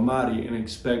God Almighty and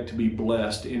expect to be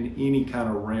blessed in any kind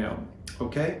of realm.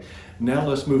 Okay, now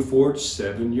let's move forward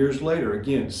 7 years later.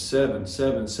 Again,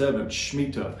 777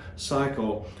 Shemitah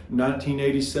cycle.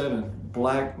 1987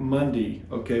 Black Monday.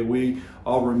 Okay, we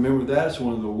all remember that. It's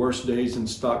one of the worst days in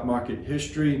stock market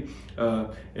history. And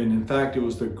in fact, it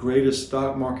was the greatest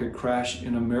stock market crash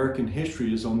in American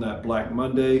history is on that Black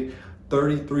Monday.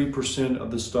 33%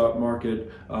 of the stock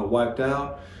market wiped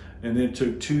out. And then it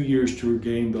took 2 years to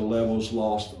regain the levels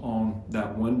lost on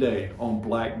that one day, on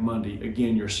Black Monday.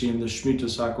 Again, you're seeing the Shemitah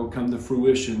cycle come to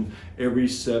fruition every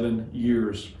 7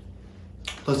 years.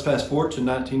 Let's fast forward to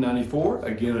 1994,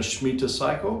 again a Shemitah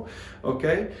cycle,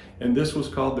 okay? And this was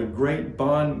called the Great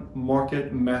Bond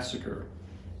Market Massacre.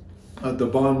 The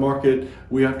bond market,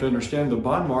 we have to understand the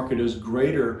bond market is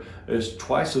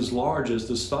twice as large as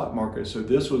the stock market. So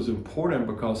this was important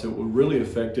because it would really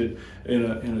affect it in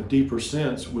a deeper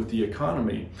sense with the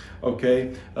economy.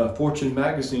 Okay, Fortune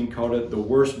magazine called it the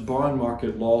worst bond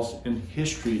market loss in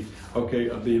history, okay,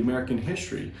 of the American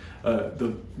history.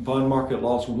 The bond market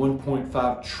lost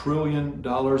 $1.5 trillion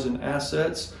in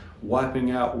assets, wiping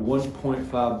out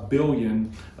 $1.5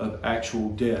 billion of actual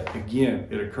debt. Again,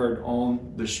 it occurred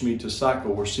on the Shemitah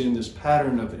cycle. We're seeing this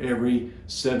pattern of every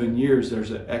 7 years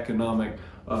there's an economic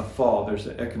fall, there's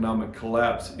an economic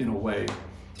collapse in a way.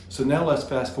 So now let's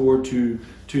fast forward to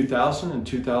 2000 and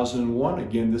 2001.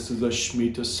 Again, this is a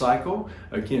Shemitah cycle.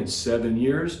 Again, 7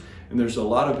 years. And there's a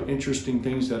lot of interesting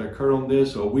things that occurred on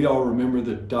this. So we all remember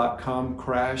the dot-com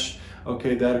crash.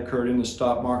 Okay, that occurred in the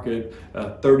stock market.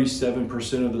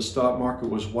 37% of the stock market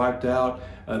was wiped out.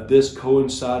 This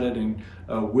coincided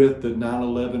with the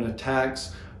 9/11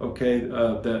 attacks. okay,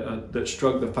 that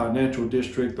struck the financial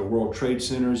district, the World Trade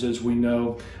Centers, as we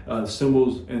know,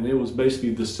 symbols, and it was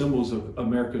basically the symbols of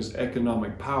America's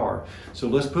economic power. So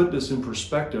let's put this in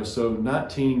perspective. So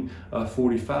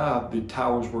 1945, the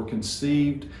towers were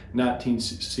conceived.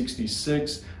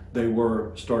 1966, they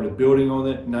were started building on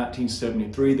it.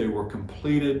 1973, they were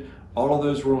completed. All of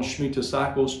those were on Shemitah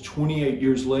cycles. 28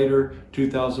 years later,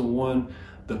 2001,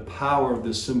 the power,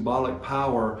 the symbolic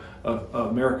power of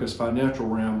America's financial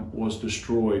realm was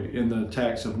destroyed in the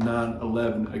attacks of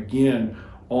 9/11. Again,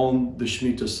 on the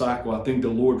Shemitah cycle. I think the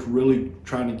Lord's really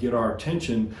trying to get our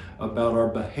attention about our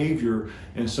behavior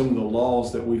and some of the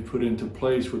laws that we've put into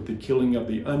place with the killing of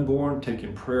the unborn,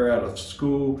 taking prayer out of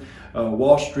school.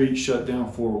 Wall Street shut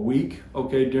down for a week,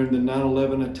 okay, during the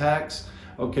 9/11 attacks.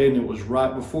 Okay, and it was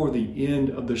right before the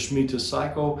end of the Shemitah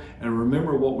cycle. And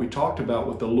remember what we talked about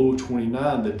with the Elul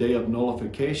 29, the day of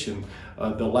nullification,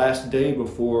 the last day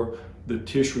before the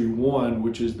Tishri 1,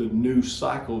 which is the new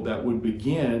cycle that would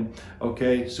begin.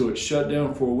 Okay, so it shut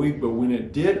down for a week, but when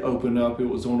it did open up, it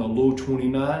was on Elul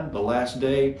 29, the last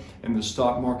day, and the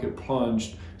stock market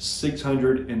plunged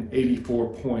 684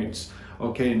 points.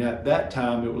 Okay, and at that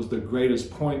time, it was the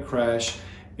greatest point crash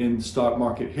in stock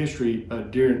market history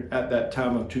at that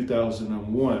time of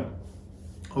 2001.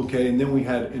 Okay, and then we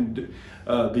had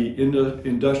the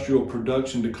industrial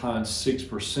production declined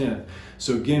 6%.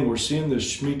 So again, we're seeing this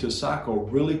Shemitah cycle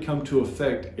really come to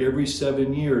effect every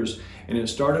 7 years, and it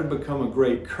started to become a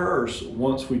great curse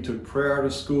once we took prayer out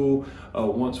of school,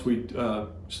 once we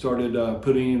started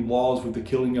putting in laws with the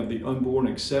killing of the unborn,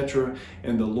 etc.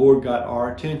 And the Lord got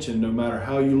our attention. No matter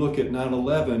how you look at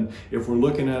 9/11, if we're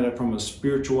looking at it from a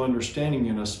spiritual understanding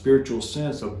and a spiritual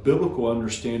sense, a biblical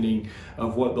understanding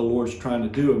of what the Lord's trying to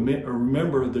do,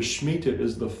 remember the Shemitah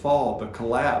is the fall, the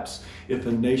collapse. If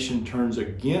a nation turns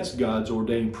against God's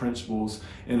ordained principles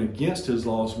and against his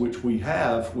laws, which we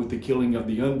have with the killing of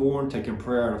the unborn, taking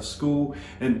prayer out of school,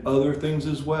 and other things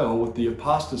as well, with the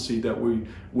apostasy that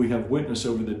we have witnessed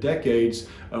over the decades,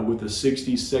 with the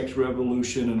 60s sex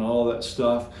revolution and all that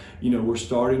stuff, we're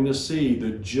starting to see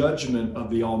the judgment of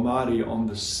the Almighty on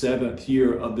the 7th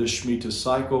year of this Shemitah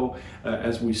cycle,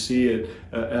 as we see it,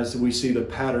 as we see the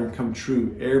pattern come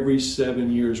true. Every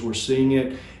 7 years we're seeing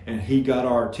it, and he got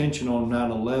our attention on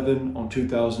 9/11, on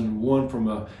 2001, from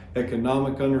an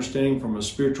economic understanding, from a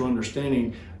spiritual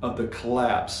understanding of the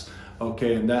collapse.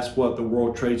 Okay, and that's what the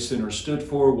World Trade Center stood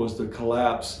for, was the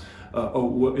collapse.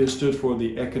 It stood for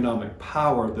the economic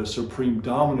power, the supreme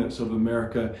dominance of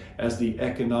America as the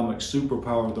economic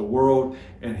superpower of the world,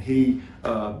 and he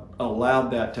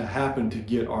allowed that to happen to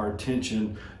get our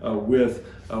attention with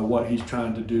what he's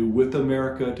trying to do with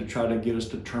America, to try to get us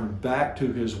to turn back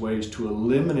to his ways, to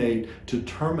eliminate, to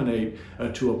terminate,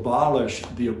 to abolish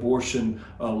the abortion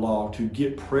law, to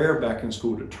get prayer back in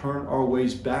school, to turn our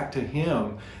ways back to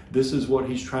him. This is what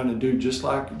he's trying to do, just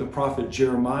like the prophet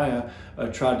Jeremiah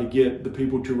tried to get the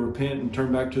people to repent and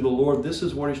turn back to the Lord. This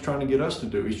is what he's trying to get us to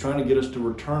do. He's trying to get us to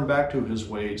return back to his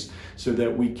ways so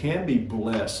that we can be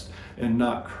blessed and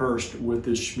not cursed with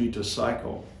this Shemitah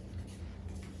cycle.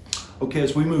 Okay,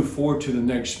 as we move forward to the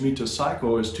next Shemitah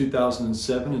cycle is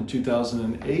 2007 and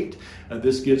 2008.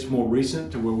 This gets more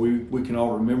recent to where we can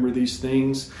all remember these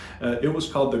things. It was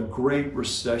called the Great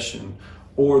Recession,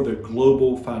 or the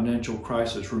global financial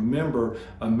crisis. Remember,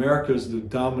 America is the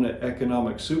dominant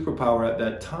economic superpower at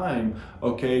that time,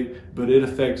 okay, but it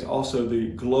affects also the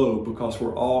globe because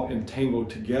we're all entangled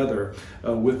together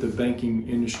with the banking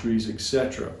industries,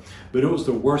 etc. But it was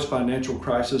the worst financial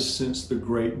crisis since the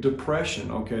Great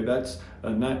Depression, okay? That's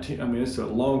it's a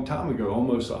long time ago,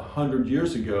 almost 100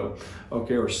 years ago,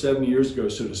 okay, or 70 years ago,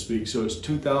 so to speak. So it's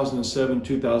 2007,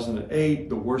 2008,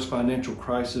 the worst financial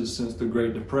crisis since the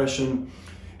Great Depression.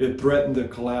 It threatened the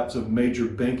collapse of major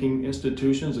banking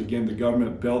institutions. Again, the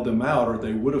government bailed them out or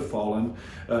they would have fallen.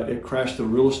 It crashed the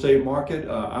real estate market.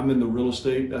 I'm in the real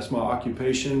estate, that's my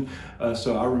occupation.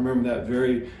 So I remember that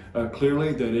very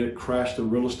clearly, that it crashed the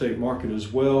real estate market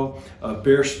as well.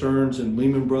 Bear Stearns and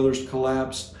Lehman Brothers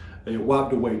collapsed. It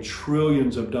wiped away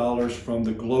trillions of dollars from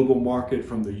the global market,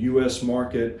 from the U.S.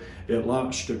 market. It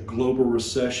launched a global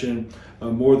recession.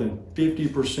 More than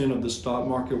 50% of the stock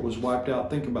market was wiped out.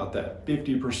 Think about that.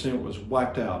 50% was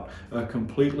wiped out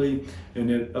completely. And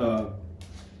it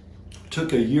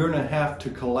took 1.5 years to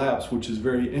collapse, which is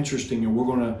very interesting. And we're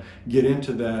going to get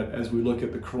into that as we look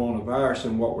at the coronavirus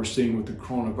and what we're seeing with the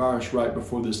coronavirus right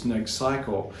before this next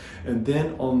cycle. And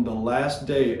then on the last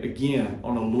day, again,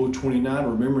 on Elul 29,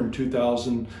 remember in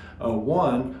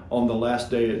 2001, on the last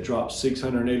day, it dropped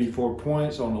 684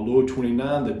 points. On Elul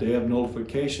 29, the day of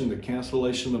nullification, the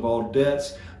cancellation of all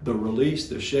debts, the release,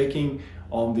 the shaking.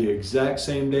 on the exact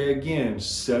same day again,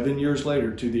 7 years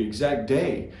later to the exact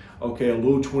day, okay,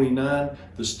 Elul 29,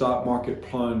 the stock market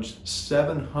plunged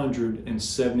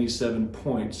 777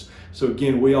 points. So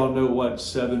again, we all know what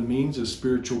 7 means, is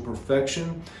spiritual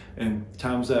perfection, and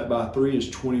times that by 3 is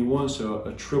 21. So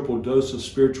a triple dose of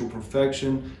spiritual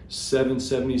perfection,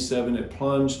 777 it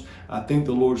plunged. I think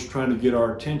the Lord's trying to get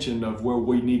our attention of where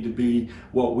we need to be,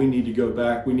 what we need to go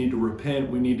back. We need to repent.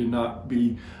 We need to not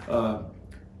be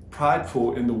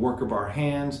prideful in the work of our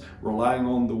hands, relying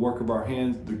on the work of our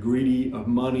hands, the greedy of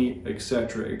money,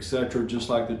 etc., etc., just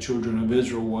like the children of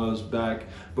Israel was back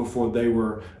before they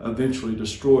were eventually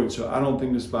destroyed. So I don't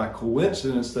think it's by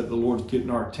coincidence that the Lord's getting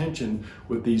our attention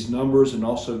with these numbers, and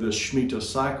also the Shemitah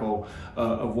cycle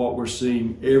of what we're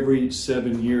seeing every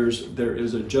 7 years. There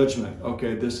is a judgment.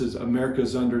 Okay, this is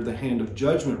America's under the hand of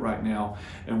judgment right now.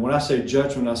 And when I say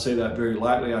judgment, I say that very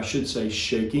lightly. I should say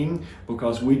shaking,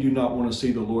 because we do not want to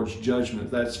see the Lord's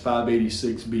judgment. That's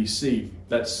 586 BC.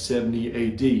 That's 70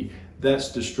 AD.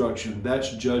 That's destruction.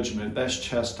 That's judgment. That's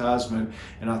chastisement.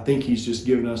 And I think he's just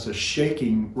giving us a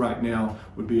shaking right now,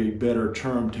 would be a better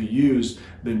term to use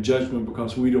than judgment,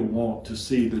 because we don't want to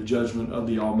see the judgment of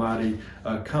the Almighty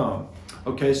come.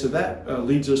 Okay, so that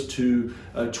leads us to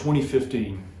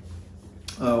 2015.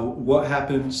 What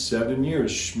happened 7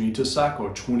 years? Shemitah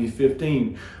cycle,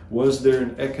 2015. Was there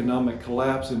an economic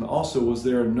collapse? And also, was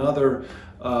there another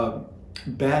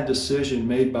bad decision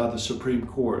made by the Supreme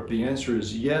Court? The answer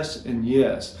is yes and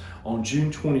yes. On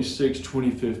June 26,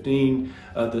 2015,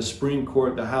 the Supreme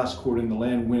Court, the highest court in the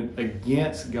land, went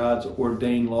against God's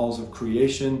ordained laws of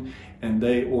creation, and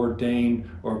they ordained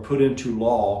or put into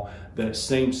law that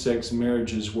same-sex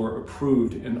marriages were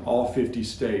approved in all 50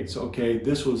 states. Okay,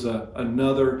 this was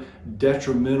another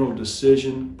detrimental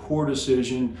decision, poor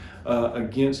decision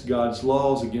against God's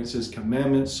laws, against his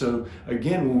commandments. So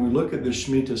again, when we look at the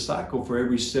Shemitah cycle for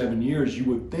every 7 years, you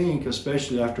would think,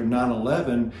 especially after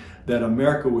 9/11, that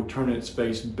America would turn its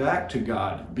face back to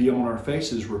God, be on our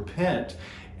faces, repent,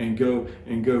 and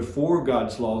go for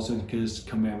God's laws and his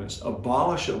commandments,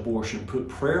 abolish abortion, put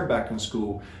prayer back in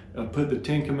school, put the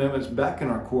 10 commandments back in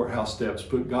our courthouse steps,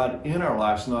 put God in our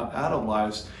lives, not out of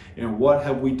lives. And what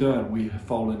have we done? We have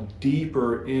fallen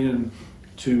deeper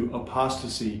into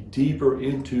apostasy, deeper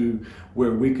into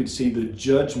where we could see the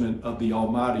judgment of the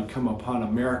Almighty come upon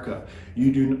America.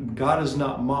 God is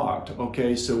not mocked,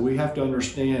 okay? So we have to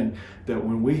understand that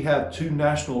when we have two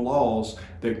national laws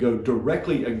that go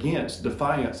directly against,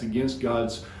 defiance against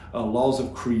God's laws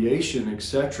of creation,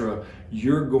 etc.,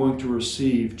 you're going to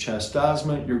receive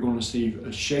chastisement, you're going to receive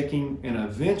a shaking, and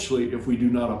eventually, if we do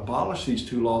not abolish these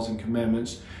two laws and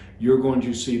commandments, you're going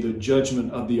to see the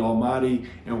judgment of the Almighty,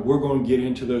 and we're going to get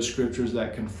into those scriptures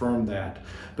that confirm that.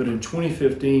 But in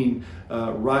 2015,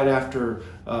 right after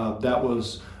that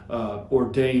was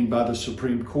ordained by the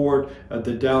Supreme Court,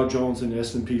 the Dow Jones and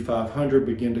S&P 500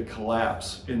 began to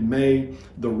collapse in May.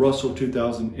 The Russell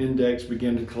 2000 index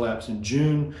began to collapse in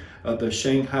June. The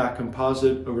Shanghai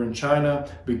Composite over in China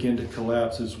began to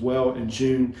collapse as well in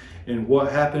June. And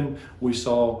what happened? We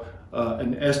saw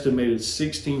an estimated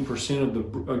 16% of the,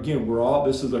 again,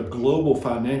 this is a global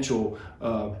financial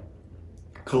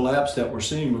collapse that we're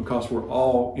seeing, because we're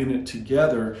all in it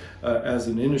together as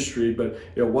an industry, but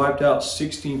it wiped out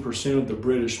 16% of the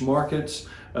British markets,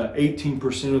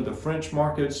 18% of the French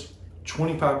markets,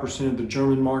 25% of the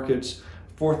German markets,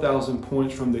 4,000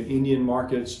 points from the Indian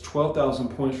markets, 12,000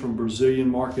 points from Brazilian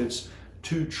markets,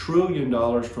 $2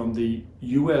 trillion from the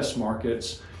US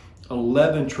markets,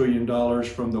 $11 trillion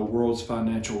from the world's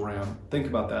financial realm. Think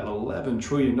about that. $11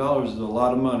 trillion is a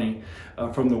lot of money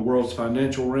from the world's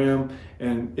financial realm.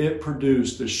 And it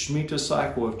produced the Shemitah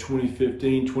cycle of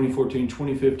 2014,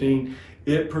 2015.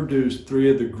 It produced 3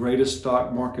 of the greatest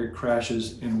stock market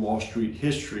crashes in Wall Street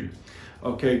history.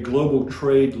 Okay, global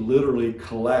trade literally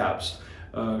collapsed.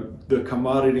 The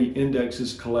commodity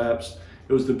indexes collapsed.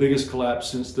 It was the biggest collapse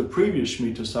since the previous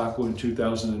Shemitah cycle in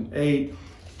 2008.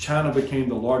 China became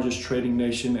the largest trading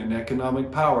nation and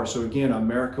economic power. So again,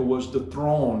 America was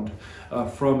dethroned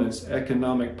from its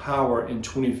economic power in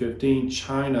 2015.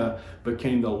 China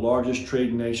became the largest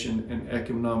trading nation and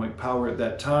economic power at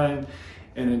that time.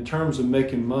 And in terms of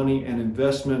making money and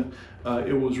investment,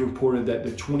 it was reported that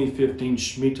the 2015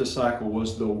 Shemitah cycle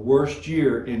was the worst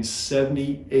year in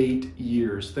 78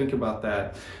 years. Think about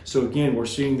that. So again, we're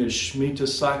seeing this Shemitah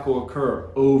cycle occur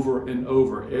over and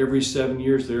over. Every 7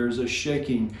 years, there is a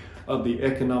shaking of the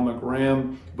economic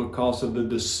realm because of the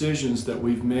decisions that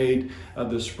we've made.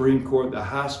 The Supreme Court, the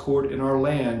highest court in our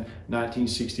land,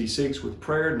 1966 with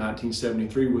prayer,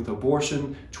 1973 with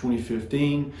abortion,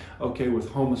 2015, okay, with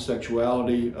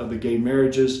homosexuality, the gay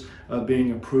marriages,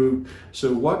 being approved.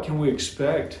 So what can we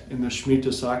expect in the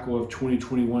Shemitah cycle of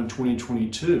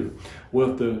 2021-2022?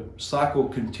 Well, if the cycle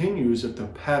continues, if the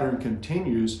pattern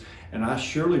continues, and I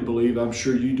surely believe, I'm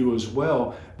sure you do as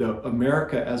well, that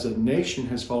America as a nation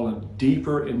has fallen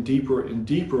deeper and deeper and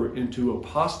deeper into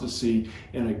apostasy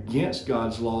and against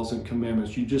God's laws and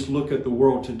commandments. You just look at the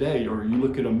world today, or you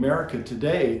look at America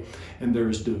today, and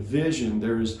there's division,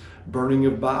 there's burning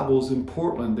of Bibles in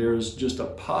Portland, there's just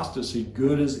apostasy,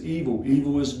 good is evil,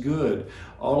 evil is good.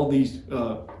 All of these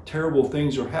terrible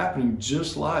things are happening,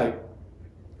 just like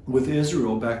with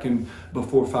Israel back in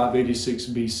before 586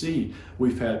 BC.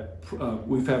 We've had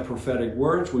prophetic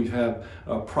words, we've had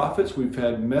prophets, we've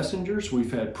had messengers,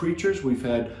 we've had preachers, we've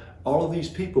had all of these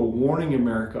people warning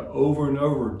America over and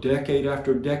over, decade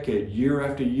after decade, year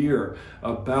after year,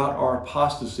 about our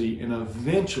apostasy, and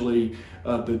eventually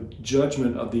the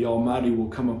judgment of the Almighty will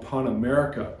come upon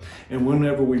America. And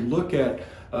whenever we look at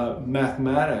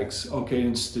mathematics, okay,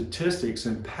 and statistics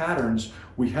and patterns,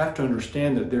 we have to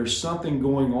understand that there's something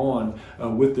going on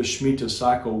with the Shemitah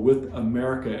cycle, with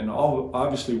America, and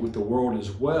obviously with the world as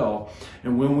well.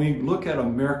 And when we look at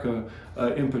America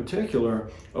in particular,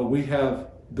 we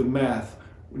have the math.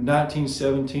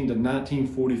 1917 to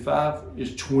 1945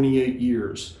 is 28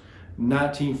 years.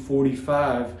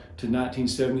 1945 to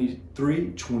 1973,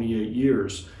 28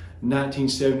 years.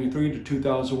 1973 to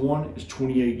 2001 is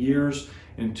 28 years.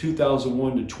 And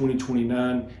 2001 to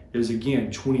 2029 is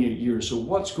again 28 years. So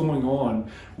what's going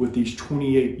on with these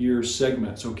 28-year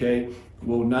segments, okay?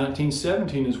 Well,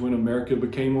 1917 is when America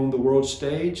became on the world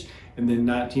stage, and then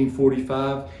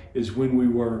 1945 is when we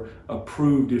were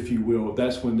approved, if you will.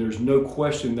 That's when there's no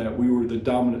question that we were the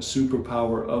dominant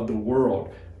superpower of the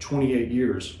world. 28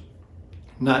 years.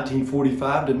 1945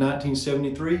 to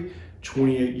 1973,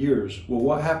 28 years. Well,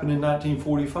 what happened in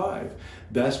 1945?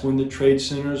 That's when the trade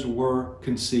centers were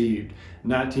conceived.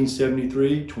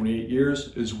 1973, 28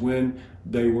 years, is when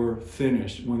they were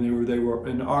finished, when they were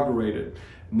inaugurated.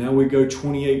 Now we go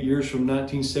 28 years from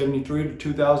 1973 to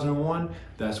 2001.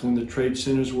 That's when the trade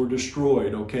centers were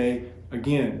destroyed, okay?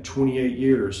 Again, 28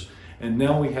 years. And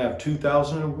now we have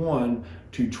 2001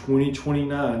 to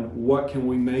 2029. What can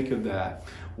we make of that?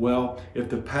 Well, if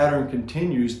the pattern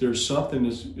continues, there's something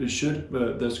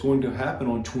that's going to happen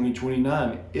on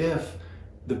 2029 if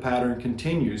the pattern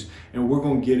continues. And we're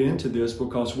going to get into this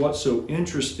because what's so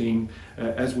interesting,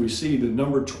 as we see, the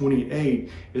number 28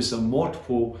 is a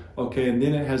multiple, okay, and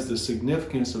then it has the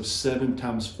significance of 7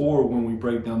 times 4 when we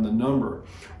break down the number.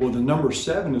 Well, the number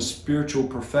 7 is spiritual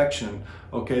perfection,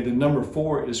 okay? The number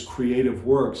 4 is creative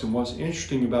works. And what's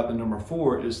interesting about the number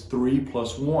 4 is 3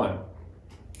 plus 1.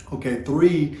 Okay,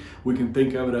 3, we can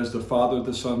think of it as the Father,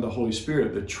 the Son, the Holy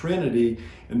Spirit, the Trinity,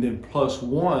 and then plus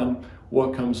 1,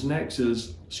 what comes next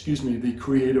is, the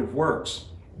creative works.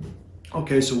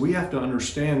 Okay, so we have to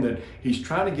understand that he's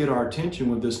trying to get our attention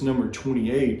with this number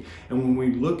 28. And when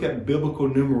we look at biblical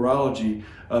numerology,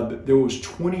 there was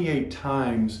 28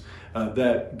 times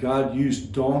that God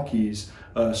used donkeys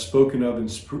spoken of in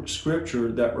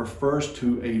scripture that refers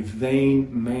to a vain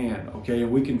man, okay?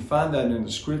 And we can find that in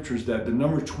the scriptures that the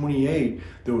number 28,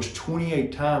 there was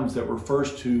 28 times that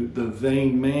refers to the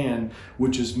vain man,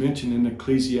 which is mentioned in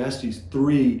Ecclesiastes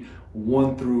 3,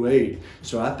 1 through 8.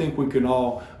 So I think we can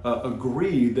all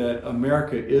agree that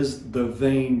America is the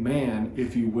vain man,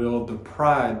 if you will, the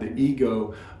pride, the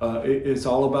ego. It's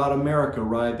all about America,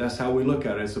 right? That's how we look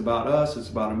at it. It's about us, it's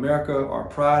about America, our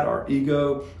pride, our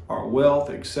ego, our wealth,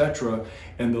 etc.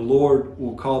 And the Lord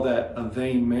will call that a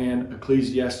vain man,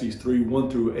 Ecclesiastes 3, 1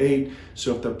 through 8.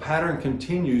 So if the pattern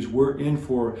continues, we're in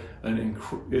for an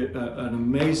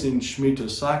amazing Shemitah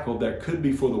cycle that could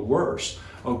be for the worse.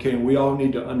 Okay, and we all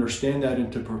need to understand that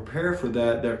and to prepare for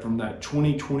that, that from that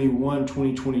 2021,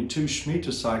 2022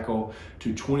 Shemitah cycle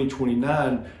to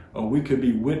 2029, we could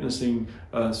be witnessing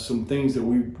some things that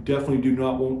we definitely do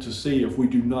not want to see if we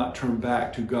do not turn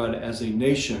back to God as a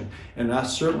nation. And I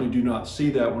certainly do not see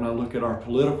that when I look at our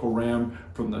political realm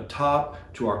from the top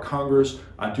to our Congress.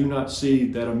 I do not see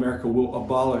that America will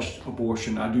abolish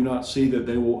abortion. I do not see that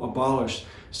they will abolish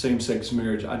same-sex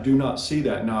marriage. I do not see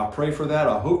that. Now, I pray for that,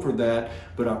 I hope for that,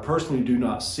 but I personally do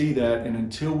not see that. And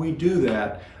until we do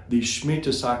that, these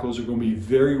Shemitah cycles are going to be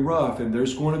very rough, and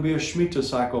there's going to be a Shemitah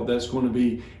cycle that's going to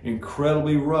be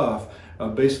incredibly rough,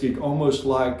 basically almost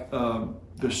like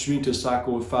the Shemitah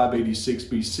cycle of 586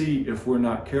 BC if we're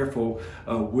not careful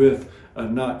with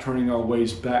not turning our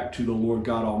ways back to the Lord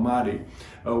God Almighty.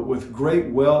 With great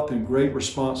wealth and great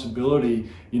responsibility,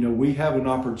 we have an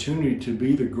opportunity to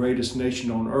be the greatest nation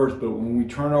on earth, but when we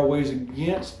turn our ways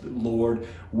against the Lord,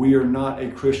 we are not a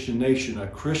Christian nation. A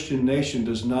Christian nation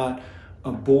does not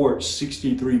abort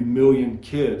 63 million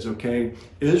kids, okay?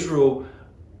 Israel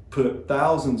put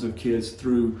thousands of kids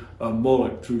through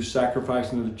Moloch, through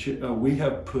sacrificing. We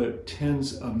have put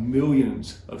tens of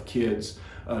millions of kids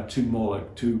to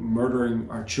Moloch, to murdering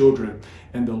our children.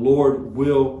 And the Lord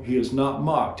will, He is not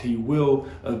mocked, He will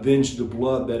avenge the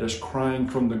blood that is crying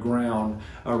from the ground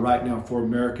right now for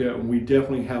America. And we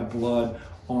definitely have blood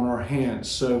on our hands.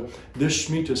 So this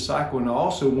Shemitah cycle, and I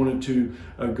also wanted to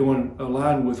go and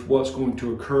align with what's going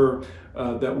to occur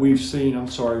that we've seen,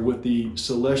 with the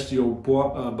celestial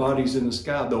bodies in the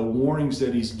sky, the warnings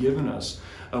that He's given us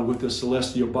with the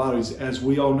celestial bodies. As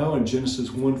we all know, in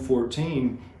Genesis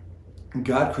 1:14,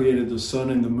 God created the sun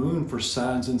and the moon for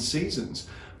signs and seasons,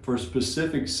 for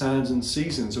specific signs and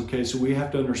seasons. Okay, so we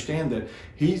have to understand that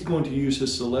He's going to use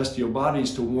His celestial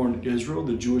bodies to warn Israel,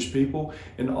 the Jewish people,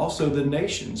 and also the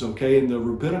nations. Okay, and the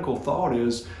rabbinical thought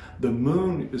is the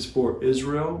moon is for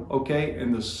Israel, okay,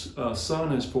 and the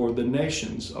sun is for the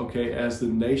nations, okay. As the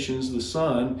nations, the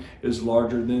sun is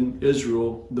larger than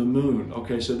Israel, the moon,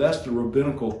 okay. So that's the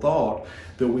rabbinical thought,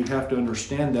 that we have to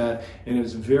understand that, and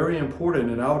it's very important.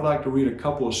 And I would like to read a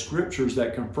couple of scriptures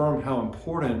that confirm how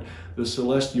important the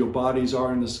celestial bodies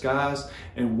are in the skies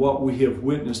and what we have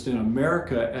witnessed in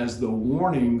America as the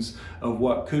warnings of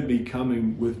what could be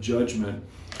coming with judgment.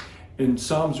 In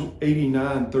Psalms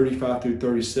 89, 35 through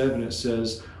 37, it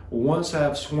says, "Once I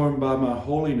have sworn by my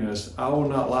holiness, I will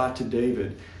not lie to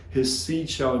David. His seed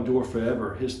shall endure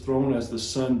forever, his throne as the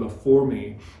sun before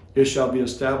me. It shall be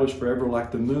established forever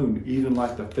like the moon, even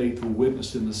like the faithful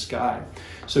witness in the sky."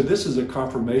 So this is a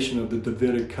confirmation of the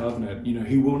Davidic covenant. You know,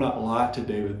 He will not lie to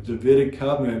David. The Davidic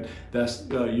covenant, that's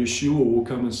Yeshua will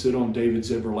come and sit on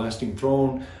David's everlasting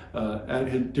throne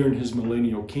during His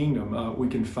millennial kingdom. We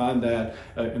can find that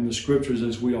in the scriptures,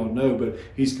 as we all know, but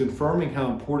He's confirming how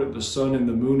important the sun and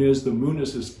the moon is. The moon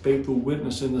is His faithful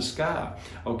witness in the sky.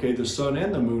 Okay, the sun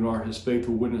and the moon are His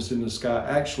faithful witness in the sky,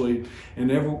 actually. And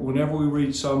whenever we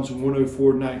read Psalms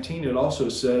 104:19, it also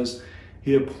says,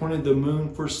 He appointed the moon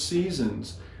for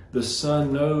seasons. The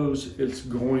sun knows it's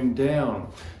going down.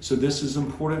 So this is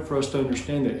important for us to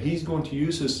understand, that He's going to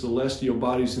use His celestial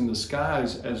bodies in the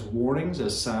skies as warnings,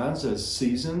 as signs, as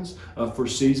seasons, for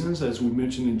seasons, as we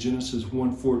mentioned in Genesis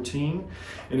 1:14.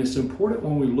 And it's important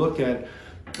when we look at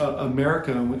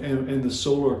America and the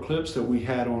solar eclipse that we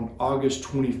had on August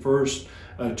 21st,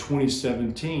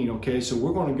 2017. Okay, so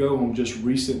we're going to go on just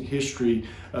recent history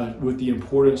with the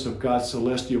importance of God's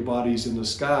celestial bodies in the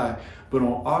sky. But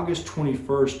on August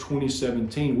 21st,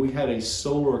 2017, we had a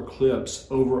solar eclipse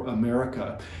over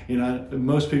America.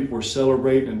 Most people were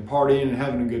celebrating and partying and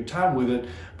having a good time with it,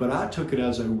 but I took it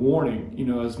as a warning,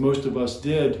 as most of us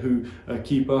did who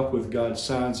keep up with God's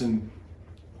signs and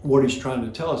what He's trying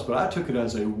to tell us. But I took it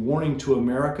as a warning to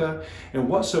America. And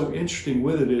what's so interesting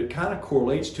with it, it kind of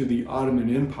correlates to the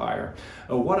Ottoman Empire.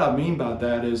 What I mean by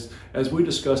that is, as we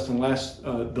discussed in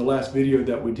the last video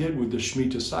that we did with the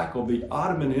Shemitah cycle, the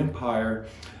Ottoman Empire,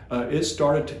 it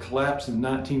started to collapse in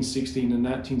 1916 and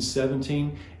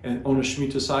 1917 and on a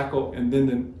Shemitah cycle, and then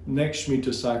the next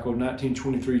Shemitah cycle,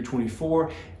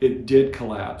 1923-24, it did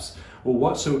collapse. Well,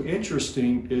 what's so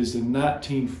interesting is in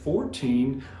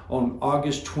 1914, on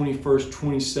August 21st,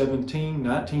 2017,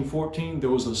 1914, there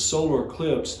was a solar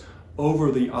eclipse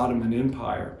over the Ottoman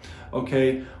Empire.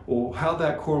 Okay, well, how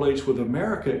that correlates with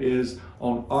America is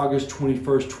on August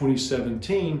 21st,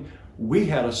 2017, we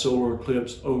had a solar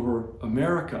eclipse over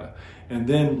America. And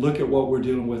then look at what we're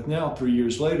dealing with now, 3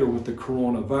 years later, with the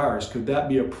coronavirus. Could that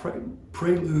be a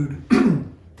prelude?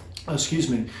 Excuse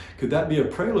me, could that be a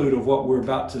prelude of what we're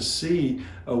about to see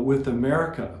with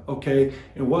America? Okay,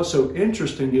 and what's so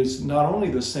interesting is not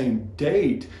only the same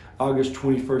date, August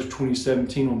 21st,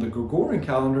 2017 on the Gregorian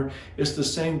calendar, it's the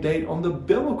same date on the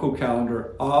biblical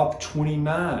calendar of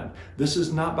 29. This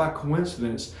is not by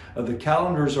coincidence. The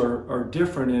calendars are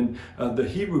different, and the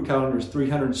Hebrew calendar is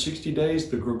 360 days,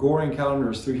 the Gregorian calendar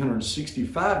is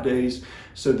 365 days,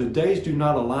 so the days do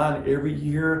not align every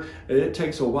year. It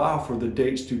takes a while for the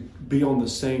dates to be on the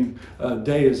same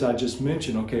day as I just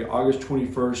mentioned. Okay, August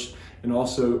 21st and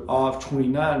also Av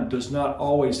 29 does not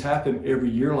always happen every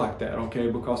year like that,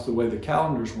 okay, because the way the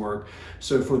calendars work.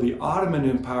 So for the Ottoman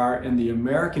Empire and the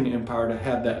American Empire to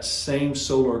have that same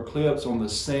solar eclipse on the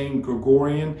same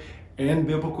Gregorian and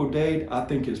biblical date, I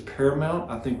think is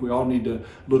paramount. I think we all need to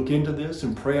look into this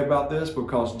and pray about this,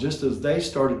 because just as they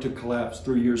started to collapse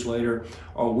 3 years later,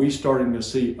 are we starting to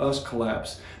see us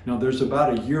collapse? Now there's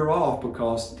about a year off,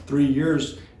 because 3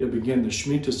 years it began the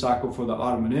Shemitah cycle for the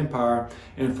Ottoman Empire,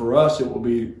 and for us it will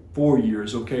be 4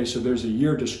 years, okay? So there's a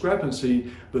year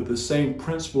discrepancy, but the same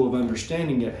principle of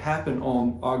understanding. It happened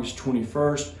on August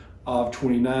 21st of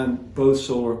 29, both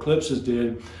solar eclipses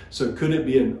did. So could it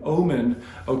be an omen?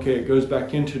 Okay, it goes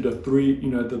back into the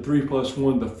the 3 plus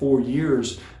 1, the 4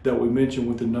 years that we mentioned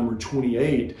with the number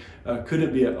 28. Could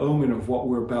it be an omen of what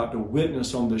we're about to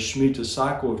witness on the Shemitah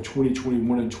cycle of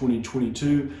 2021 and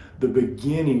 2022, the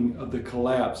beginning of the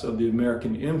collapse of the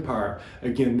American Empire?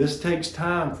 Again, this takes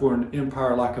time for an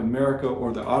empire like America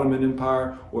or the Ottoman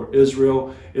Empire or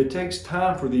Israel. It takes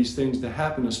time for these things to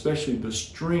happen, especially the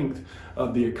strength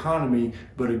of the economy.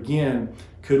 But again,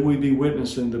 could we be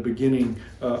witnessing the beginning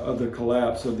of the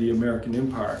collapse of the American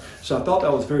Empire? So I thought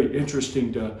that was very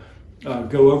interesting to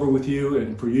go over with you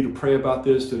and for you to pray about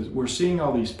this. We're seeing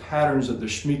all these patterns of the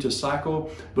Shemitah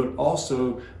cycle, but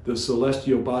also the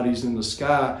celestial bodies in the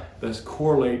sky that's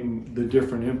correlating the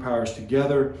different empires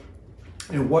together.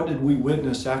 And what did we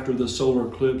witness after the solar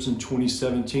eclipse in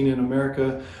 2017 in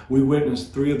America? We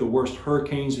witnessed 3 of the worst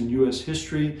hurricanes in U.S.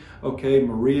 history. Okay,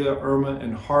 Maria, Irma,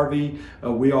 and Harvey.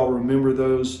 We all remember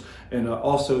those. And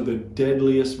also the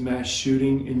deadliest mass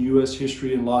shooting in U.S.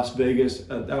 history in Las Vegas.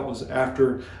 That was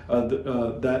after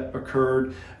that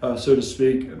occurred, so to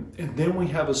speak. And then we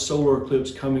have a solar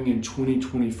eclipse coming in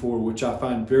 2024, which I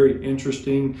find very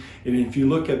interesting. And if you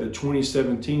look at the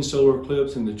 2017 solar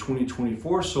eclipse and the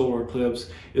 2024 solar eclipse,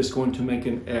 it's going to make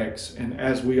an X. And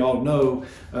as we all know,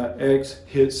 X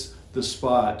hits the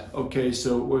spot. Okay,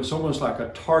 so it's almost like a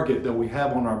target that we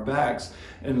have on our backs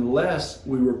unless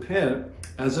we repent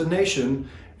as a nation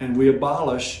and we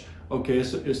abolish. Okay,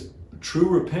 it's true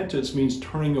repentance means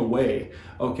turning away,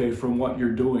 okay, from what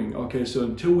you're doing. Okay, so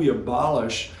until we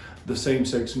abolish the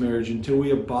same-sex marriage, until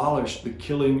we abolish the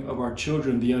killing of our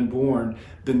children, the unborn,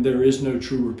 then there is no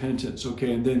true repentance.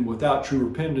 Okay, and then without true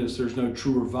repentance, there's no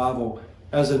true revival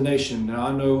as a nation. Now,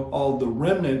 I know all the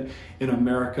remnant in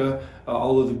America,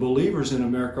 all of the believers in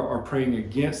America are praying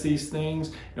against these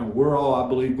things, and we're all, I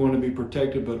believe, going to be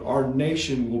protected, but our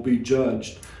nation will be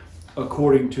judged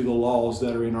according to the laws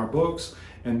that are in our books,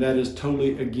 and that is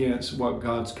totally against what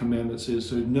God's commandments is.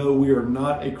 So no, we are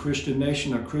not a Christian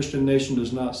nation. A Christian nation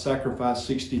does not sacrifice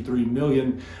 63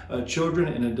 million children,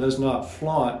 and it does not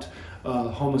flaunt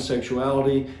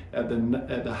homosexuality at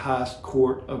the highest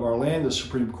court of our land, the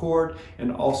Supreme Court,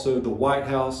 and also the White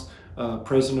House.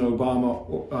 President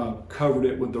Obama covered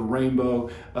it with the rainbow.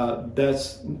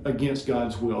 That's against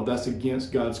God's will. That's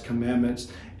against God's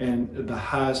commandments. And the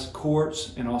highest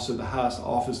courts and also the highest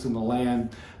office in the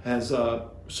land has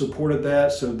supported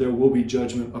that. So there will be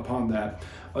judgment upon that.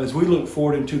 As we look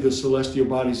forward into the celestial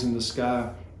bodies in the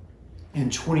sky, in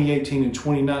 2018 and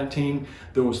 2019,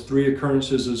 there was 3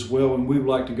 occurrences as well, and we would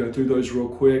like to go through those real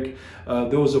quick.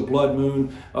 There was a blood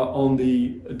moon on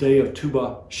the day of Tu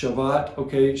B'Shavat,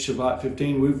 okay, Shavat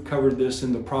 15. We've covered this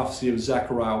in the prophecy of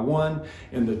Zechariah 1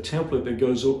 and the template that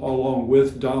goes along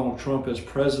with Donald Trump as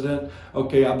president.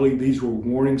 Okay, I believe these were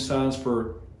warning signs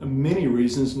for many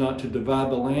reasons, not to divide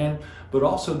the land, but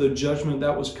also the judgment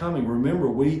that was coming. Remember,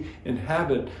 we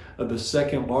inhabit the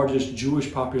second largest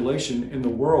Jewish population in the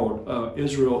world.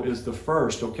 Israel is the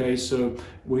first, okay? So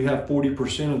we have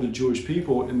 40% of the Jewish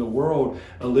people in the world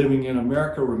living in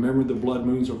America. Remember, the blood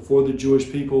moons are for the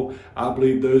Jewish people. I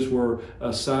believe those were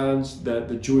signs that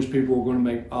the Jewish people were going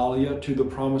to make Aliyah to the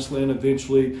promised land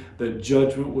eventually, that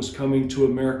judgment was coming to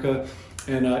America.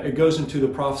 And it goes into the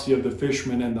prophecy of the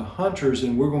fishermen and the hunters,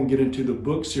 and we're going to get into the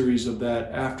book series of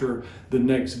that after the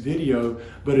next video.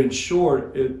 But in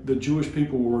short, the Jewish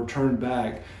people will return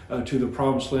back to the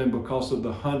promised land because of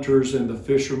the hunters and the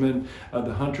fishermen.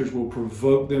 The hunters will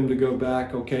provoke them to go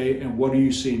back, okay? And what are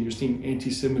you seeing? You're seeing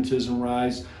anti-Semitism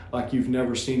rise like you've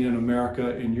never seen in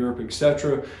America, in Europe,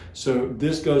 etc. So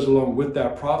this goes along with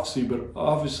that prophecy, but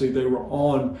obviously they were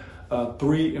on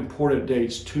 3 important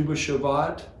dates: Tu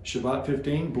B'Shavat, Shavat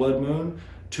 15, blood moon;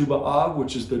 Tu B'Av,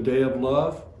 which is the day of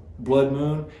love, blood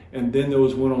moon; and then there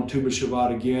was one on Tu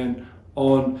B'Shavat again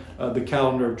on the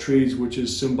calendar of trees, which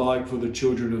is symbolic for the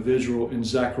children of Israel in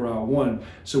Zechariah 1.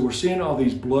 So we're seeing all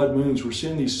these blood moons, we're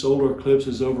seeing these solar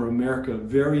eclipses over America,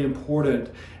 very important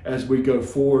as we go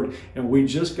forward. And we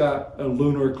just got a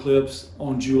lunar eclipse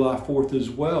on July 4th as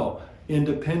well.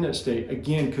 Independence Day.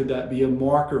 Again, could that be a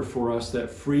marker for us that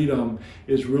freedom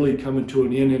is really coming to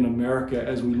an end in America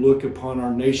as we look upon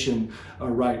our nation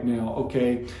right now?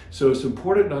 Okay, so it's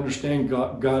important to understand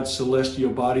God's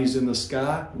celestial bodies in the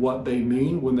sky, what they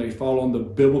mean when they fall on the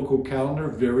biblical calendar,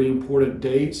 very important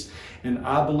dates. And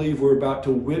I believe we're about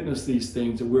to witness these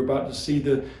things, and we're about to see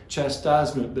the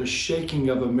chastisement, the shaking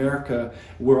of America.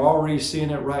 We're already seeing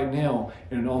it right now.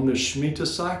 And on the Shemitah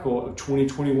cycle of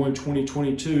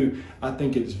 2021-2022, I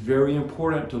think it's very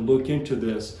important to look into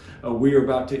this. We are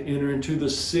about to enter into the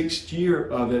 6th year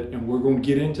of it, and we're going to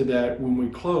get into that when we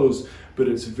close. But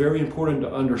it's very important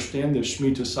to understand the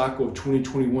Shemitah cycle of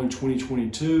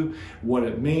 2021-2022, what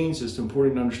it means. It's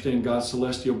important to understand God's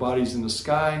celestial bodies in the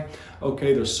sky.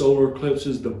 Okay, the solar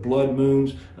eclipses, the blood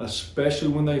moons, especially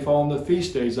when they fall on the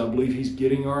feast days. I believe he's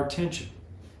getting our attention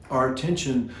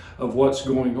of what's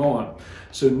going on.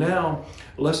 So now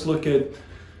let's look at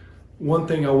one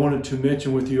thing I wanted to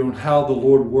mention with you on how the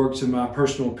Lord works, in my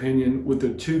personal opinion, with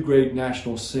the 2 great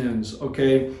national sins.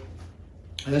 Okay,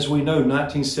 as we know,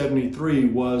 1973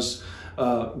 was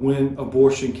when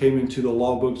abortion came into the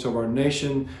law books of our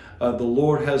nation. The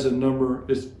Lord has a number,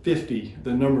 it's 50.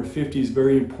 The number 50 is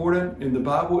very important in the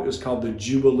Bible. It's called the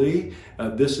Jubilee.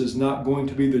 This is not going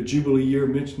to be the Jubilee year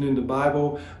mentioned in the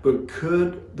Bible, but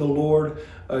could the Lord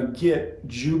get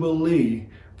Jubilee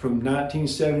from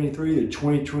 1973 to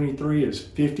 2023 as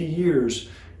 50 years?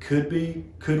 Could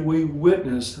we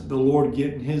witness the Lord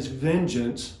getting his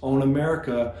vengeance on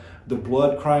America, the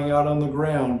blood crying out on the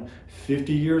ground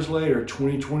 50 years later,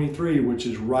 2023, which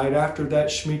is right after that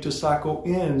Shemitah cycle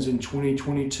ends in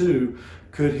 2022?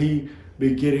 Could he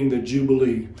be getting the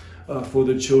Jubilee for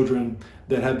the children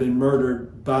that have been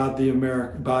murdered by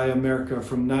America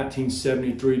from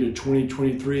 1973 to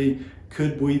 2023?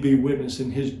 Could we be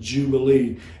witnessing his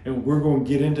Jubilee? And we're going to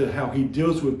get into how he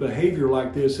deals with behavior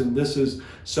like this. And this is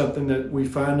something that we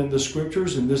find in the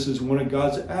scriptures, and this is one of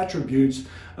God's attributes.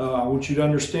 I want you to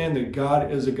understand that God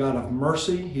is a God of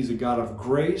mercy. He's a God of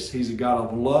grace. He's a God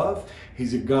of love.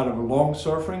 He's a God of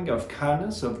long-suffering, of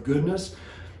kindness, of goodness.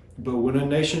 But when a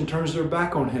nation turns their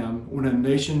back on him, when a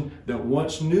nation that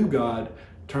once knew God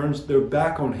turns their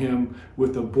back on him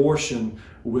with abortion,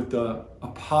 with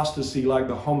apostasy like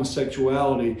the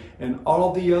homosexuality, and all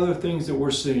of the other things that we're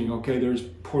seeing, okay, there's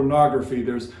pornography,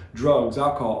 there's drugs,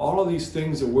 alcohol, all of these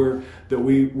things that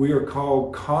we are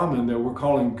called common, that we're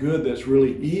calling good, that's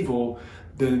really evil,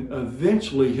 then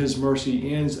eventually his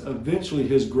mercy ends, eventually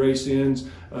his grace ends,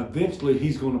 eventually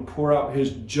he's going to pour out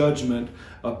his judgment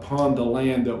upon the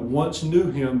land that once knew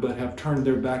him but have turned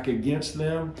their back against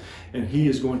them, and he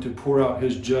is going to pour out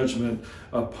his judgment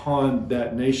upon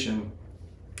that nation.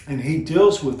 And he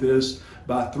deals with this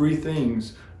by 3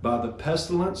 things: by the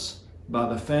pestilence, by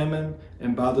the famine,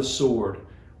 and by the sword.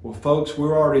 Well, folks,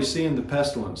 we're already seeing the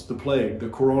pestilence, the plague, the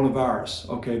coronavirus.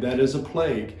 Okay, that is a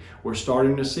plague. We're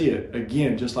starting to see it.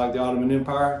 Again, just like the Ottoman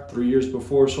Empire, 3 years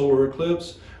before solar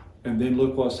eclipse. And then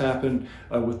look what's happened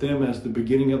with them as the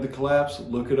beginning of the collapse.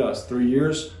 Look at us, 3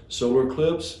 years, solar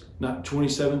eclipse, not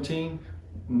 2017.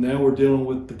 Now we're dealing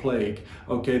with the plague,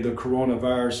 okay, the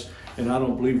coronavirus, and I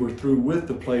don't believe we're through with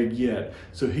the plague yet.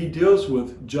 So he deals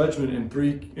with judgment in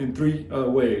three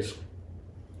ways: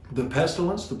 the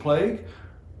pestilence, the plague,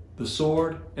 the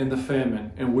sword, and the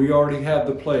famine. And we already have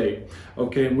the plague,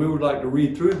 okay, and we would like to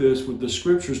read through this with the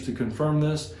scriptures to confirm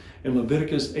this. In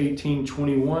Leviticus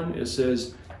 18:21, it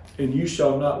says, "And you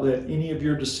shall not let any of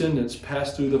your descendants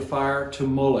pass through the fire to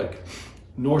Moloch,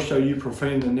 nor shall you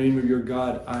profane the name of your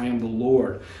God. I am the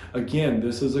Lord." Again,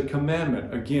 this is a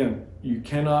commandment. Again, you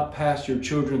cannot pass your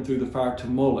children through the fire to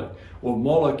Moloch. Well,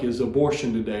 Moloch is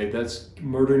abortion today. That's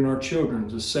murdering our children.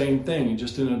 It's the same thing,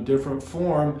 just in a different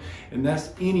form. And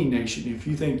that's any nation. If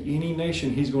you think any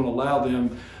nation, he's going to allow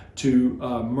them to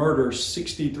murder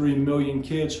 63 million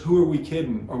kids, who are we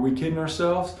kidding? Are we kidding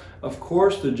ourselves? Of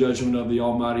course the judgment of the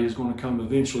Almighty is going to come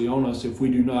eventually on us if we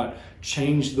do not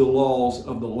change the laws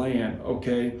of the land,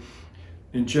 okay?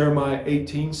 In Jeremiah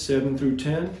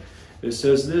 18:7-10, it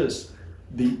says this: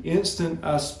 "The instant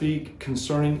I speak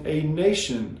concerning a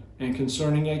nation and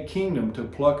concerning a kingdom to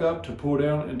pluck up, to pull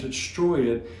down, and to destroy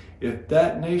it, if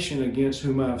that nation against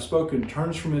whom I have spoken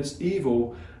turns from its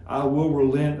evil, I will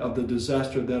relent of the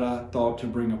disaster that I thought to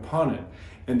bring upon it.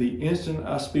 And the instant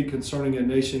I speak concerning a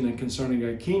nation and concerning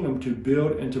a kingdom to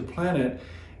build and to plant it,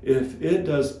 if it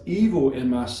does evil in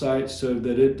my sight so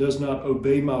that it does not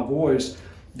obey my voice,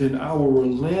 then I will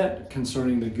relent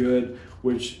concerning the good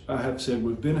which I have said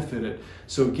would benefit it."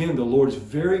 So again, the Lord's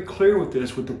very clear with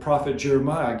this with the prophet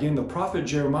Jeremiah. Again, the prophet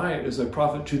Jeremiah is a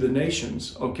prophet to the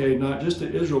nations, okay? Not just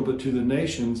to Israel, but to the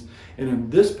nations. And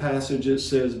in this passage, it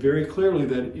says very clearly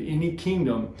that any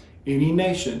kingdom, any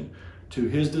nation, to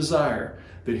his desire,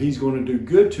 that he's going to do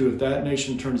good to. If that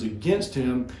nation turns against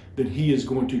him, then he is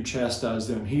going to chastise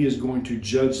them. He is going to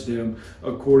judge them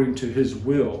according to his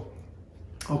will.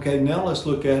 Okay, now let's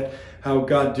look at how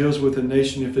God deals with a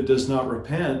nation if it does not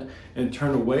repent and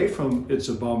turn away from its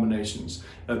abominations.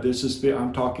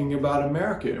 I'm talking about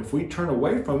America. If we turn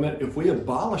away from it, if we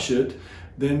abolish it,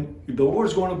 then the Lord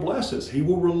is going to bless us. He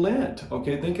will relent.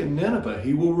 Okay, think of Nineveh.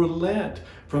 He will relent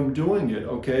from doing it.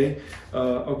 Okay,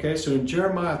 so in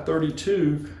Jeremiah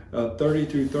 32, 30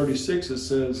 through 36, it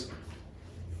says,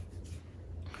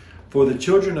 "For the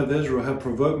children of Israel have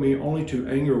provoked me only to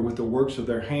anger with the works of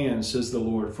their hands, says the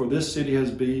Lord. For this city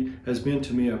has been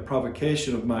to me a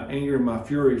provocation of my anger and my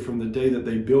fury from the day that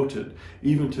they built it,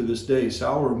 even to this day. So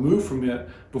I will remove from it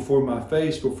before my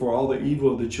face, before all the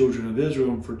evil of the children of Israel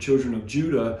and for children of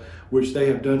Judah, which they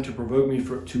have done to provoke me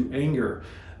to anger.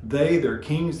 They, their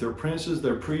kings, their princes,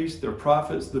 their priests, their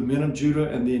prophets, the men of Judah,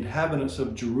 and the inhabitants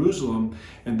of Jerusalem,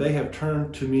 and they have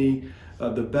turned to me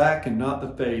the back and not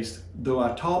the face. Though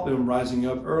I taught them, rising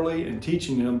up early and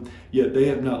teaching them, yet they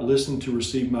have not listened to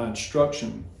receive my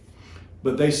instruction.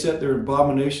 But they set their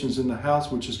abominations in the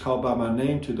house which is called by my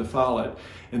name to defile it.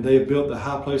 And they have built the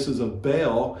high places of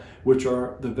Baal, which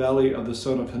are the valley of the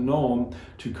son of Hinnom,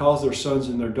 to cause their sons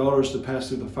and their daughters to pass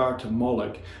through the fire to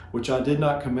Moloch, which I did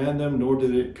not command them, nor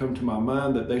did it come to my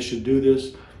mind that they should do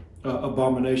this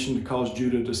abomination to cause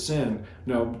Judah to sin.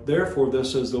 Now, therefore,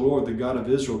 thus says the Lord, the God of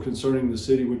Israel, concerning the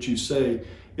city which you say,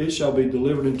 it shall be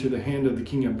delivered into the hand of the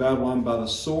king of Babylon by the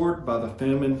sword, by the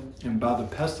famine, and by the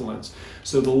pestilence."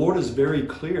 So the Lord is very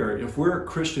clear. If we're a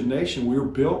Christian nation, we're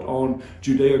built on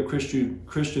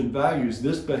Judeo-Christian values.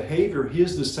 This behavior, He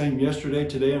is the same yesterday,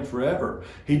 today, and forever.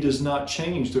 He does not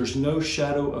change. There's no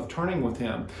shadow of turning with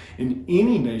Him. In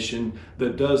any nation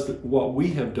that does what we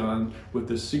have done with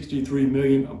the 63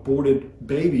 million aborted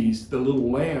babies, the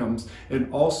little lambs, and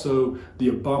also the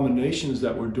abominations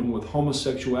that we're doing with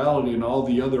homosexuality and all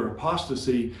the other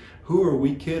apostasy, who are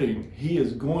we kidding? He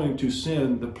is going to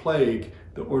send the plague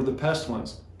or the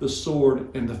pestilence, the sword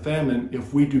and the famine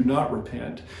if we do not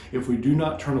repent, if we do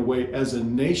not turn away as a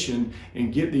nation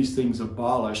and get these things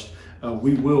abolished.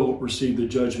 We will receive the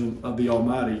judgment of the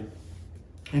Almighty.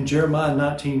 In Jeremiah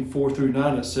 19, 4 through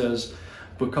 9, it says,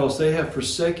 "Because they have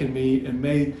forsaken me and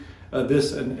made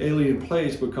this an alien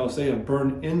place, because they have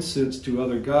burned incense to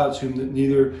other gods, whom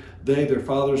neither they, their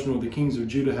fathers, nor the kings of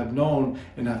Judah have known,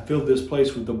 and have filled this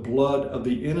place with the blood of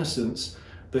the innocents.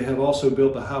 They have also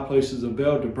built the high places of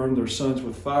Baal to burn their sons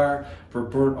with fire, for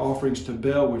burnt offerings to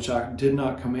Baal, which I did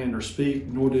not command or speak,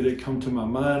 nor did it come to my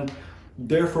mind.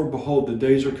 Therefore, behold, the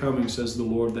days are coming, says the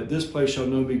Lord, that this place shall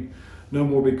no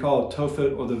more be called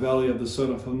Tophet, or the valley of the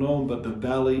son of Hinnom, but the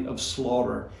valley of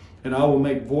slaughter. And I will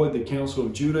make void the counsel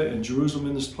of Judah and Jerusalem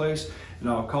in this place, and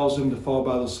I will cause them to fall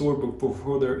by the sword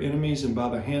before their enemies and by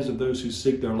the hands of those who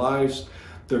seek their lives.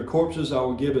 Their corpses I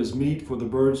will give as meat for the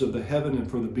birds of the heaven and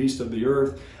for the beasts of the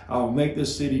earth. I will make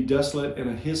this city desolate and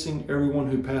a hissing.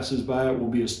 Everyone who passes by it will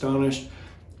be astonished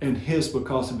and hiss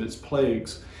because of its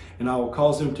plagues. And I will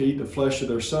cause them to eat the flesh of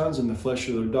their sons and the flesh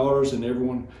of their daughters, and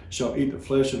everyone shall eat the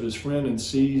flesh of his friend and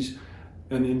seize.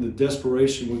 And in the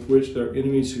desperation with which their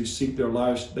enemies who seek their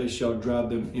lives, they shall drive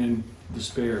them in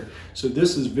despair." So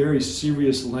this is very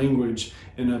serious language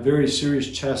and a very serious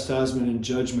chastisement and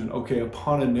judgment,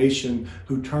 upon a nation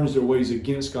who turns their ways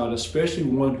against God, especially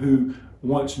one who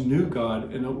once knew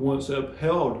God and once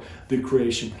upheld the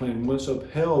creation plan, once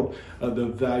upheld the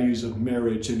values of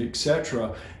marriage and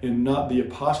etc., and not the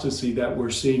apostasy that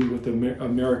we're seeing with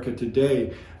America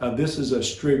today. This is a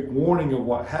strict warning of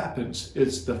what happens.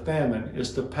 It's the famine,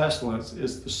 it's the pestilence,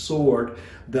 it's the sword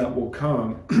that will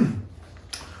come.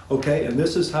 And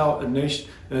this is how a nation,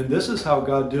 and this is how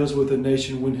God deals with a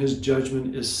nation when His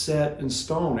judgment is set in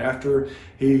stone. After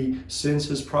He sends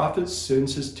His prophets,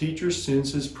 sends His teachers,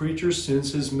 sends His preachers,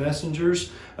 sends His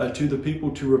messengers to the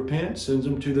people to repent, sends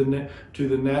them to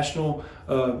the national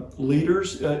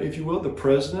leaders, if you will, the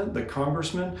president, the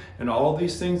congressman, and all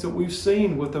these things that we've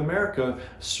seen with America.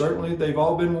 Certainly, they've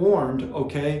all been warned.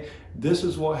 This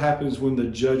is what happens when the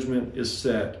judgment is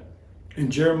set. In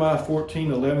Jeremiah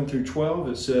 14, 11 through 12,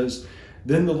 it says,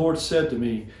 "Then the Lord said to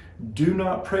me, do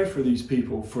not pray for these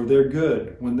people, for their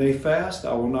good. When they fast,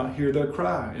 I will not hear their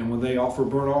cry. And when they offer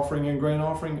burnt offering and grain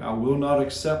offering, I will not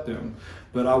accept them.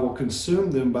 But I will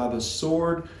consume them by the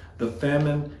sword, the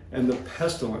famine, and the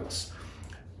pestilence."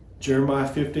 Jeremiah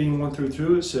 15, 1 through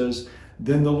 2, it says,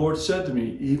 "Then the Lord said to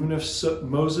me, even if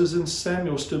Moses and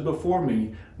Samuel stood before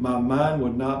me, my mind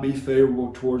would not be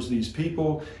favorable towards these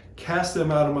people. Cast them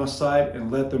out of my sight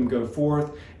and let them go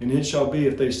forth. And it shall be,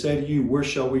 if they say to you, where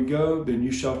shall we go? Then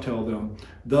you shall tell them,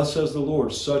 thus says the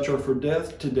Lord, such are for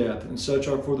death, to death, and such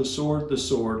are for the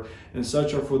sword, and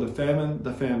such are for the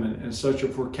famine, and such are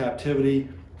for captivity.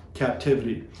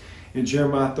 In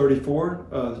Jeremiah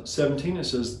 34, 17, it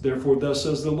says, "Therefore thus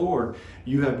says the Lord,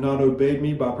 you have not obeyed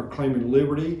me by proclaiming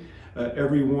liberty,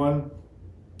 everyone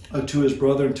to his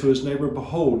brother and to his neighbor,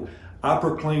 behold, I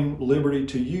proclaim liberty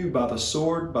to you by the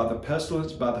sword, by the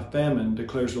pestilence, by the famine,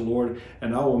 declares the Lord,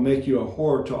 and I will make you a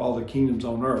horror to all the kingdoms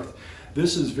on earth.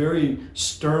 This is very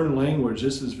stern language.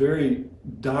 This is very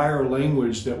dire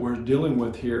language that we're dealing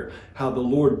with here. How the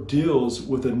Lord deals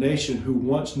with a nation who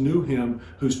once knew him,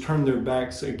 who's turned their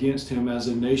backs against him as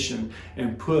a nation,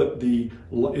 and put in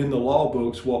the law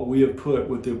books what we have put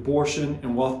with the abortion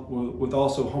and with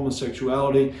also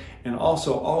homosexuality and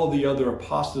also all the other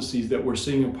apostasies that we're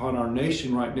seeing upon our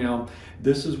nation right now.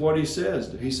 This is what he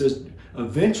says. He says,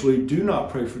 eventually, do not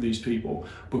pray for these people,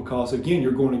 because again,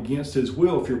 you're going against his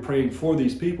will if you're praying for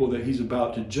these people that he's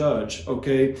about to judge,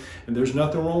 okay? And there's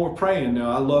nothing wrong with praying.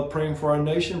 Now, I love praying for our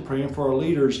nation, praying for our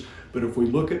leaders, but if we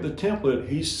look at the template,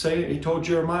 he told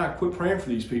Jeremiah, quit praying for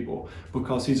these people,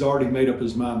 because he's already made up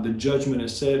his mind. The judgment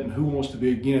is set, and who wants to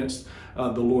be against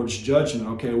the Lord's judgment,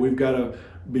 okay? We've got to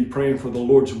be praying for the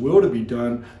Lord's will to be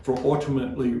done, for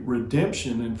ultimately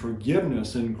redemption and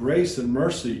forgiveness and grace and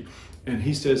mercy. And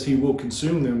he says he will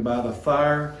consume them by the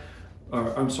fire, by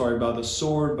the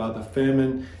sword, by the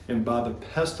famine, and by the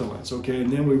pestilence. Okay,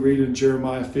 and then we read in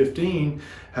Jeremiah 15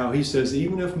 how he says,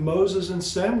 even if Moses and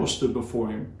Samuel stood before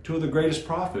him, two of the greatest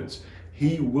prophets,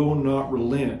 he will not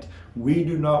relent. We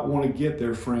do not want to get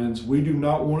there, friends. We do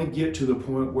not want to get to the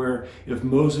point where if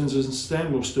Moses and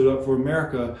Samuel stood up for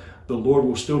America, the Lord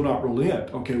will still not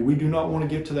relent. Okay, we do not want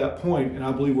to get to that point, and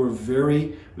I believe we're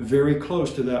very, very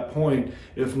close to that point.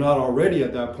 If not already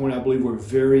at that point, I believe we're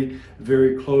very,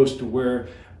 very close to where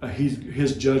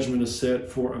his judgment is set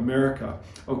for America.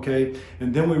 Okay,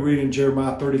 and then we read in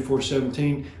Jeremiah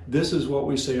 34:17, this is what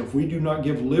we say: if we do not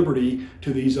give liberty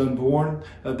to these unborn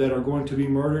that are going to be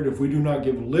murdered, if we do not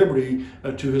give liberty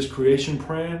to his creation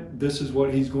plan, this is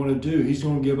what he's going to do. He's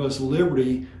going to give us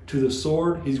liberty to the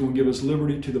sword, he's going to give us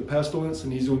liberty to the pestilence,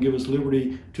 and he's going to give us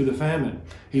liberty to the famine.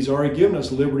 He's already given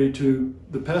us liberty to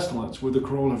the pestilence with the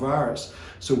coronavirus.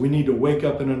 So we need to wake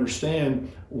up and understand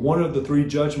one of the three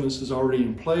judgments is already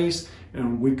in place,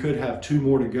 and we could have two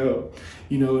more to go.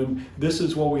 You know, and this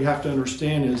is what we have to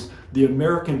understand is the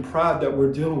American pride that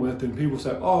we're dealing with. And people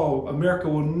say, oh, America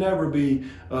will never be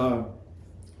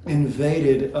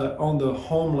invaded on the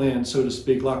homeland, so to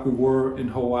speak, like we were in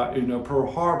Hawaii,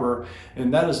 Pearl Harbor,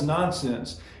 and that is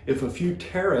nonsense. If a few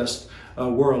terrorists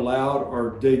were allowed,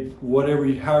 or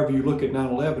however you look at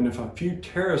 9/11, if a few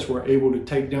terrorists were able to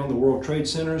take down the World Trade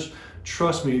Centers,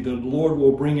 trust me, the Lord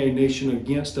will bring a nation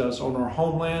against us on our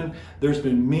homeland. There's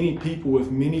been many people with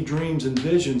many dreams and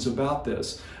visions about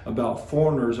this, about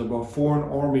foreigners, about foreign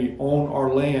army on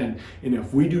our land. And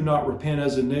if we do not repent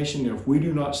as a nation, if we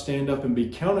do not stand up and be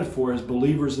counted for as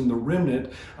believers in the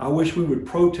remnant, I wish we would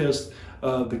protest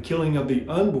the killing of the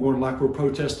unborn like we're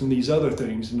protesting these other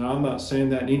things. And I'm not saying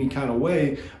that in any kind of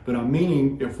way, but I'm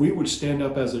meaning if we would stand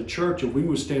up as a church, if we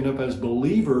would stand up as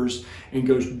believers and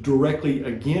go directly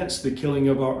against the killing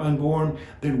of our unborn,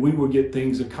 then we will get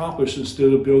things accomplished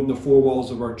instead of building the four walls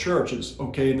of our churches.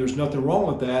 Okay, and there's nothing wrong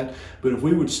with that, but if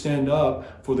we would stand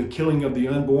up for the killing of the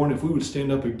unborn, if we would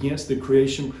stand up against the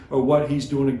creation, or what he's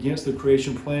doing against the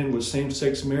creation plan with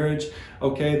same-sex marriage,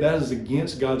 okay, that is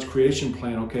against God's creation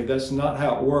plan. Okay, that's not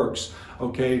how it works.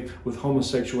 Okay, with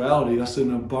homosexuality, that's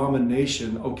an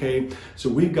abomination. Okay, so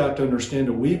we've got to understand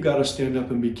that we've got to stand up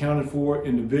and be counted for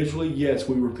individually. Yes,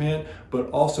 we repent, but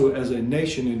also as a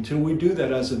nation. Until we do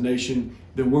that as a nation,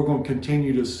 then we're going to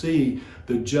continue to see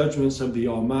the judgments of the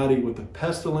Almighty with the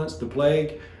pestilence, the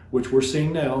plague, which we're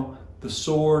seeing now, the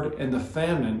sword, and the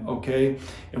famine, okay?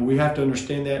 And we have to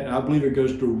understand that, and I believe it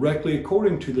goes directly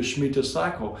according to the Shemitah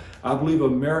cycle. I believe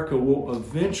America will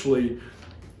eventually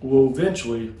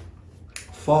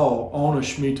fall on a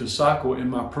Shemitah cycle, in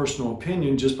my personal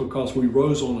opinion, just because we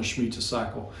rose on a Shemitah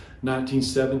cycle.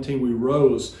 1917, we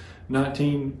rose.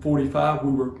 1945,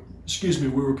 we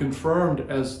were confirmed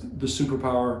as the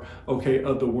superpower, okay,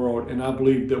 of the world. And I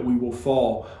believe that we will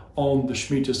fall on the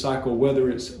Shemitah cycle, whether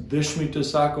it's this Shemitah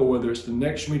cycle, whether it's the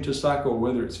next Shemitah cycle,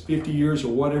 whether it's 50 years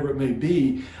or whatever it may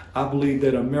be. I believe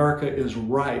that America is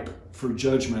ripe for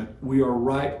judgment. We are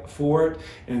ripe for it,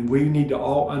 and we need to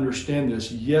all understand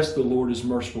this. Yes, the Lord is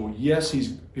merciful. Yes,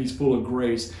 he's full of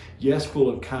grace. Yes, full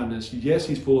of kindness. Yes,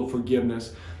 he's full of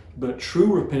forgiveness. But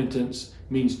true repentance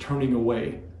means turning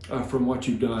away from what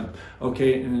you've done.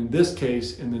 Okay, and in this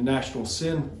case, in the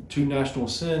two national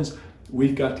sins,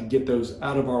 we've got to get those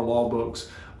out of our law books,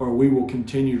 or we will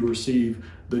continue to receive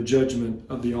the judgment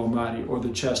of the Almighty, or the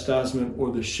chastisement,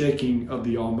 or the shaking of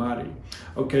the Almighty.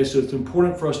 Okay, so it's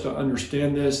important for us to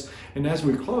understand this. And as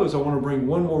we close, I want to bring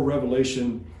one more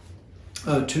revelation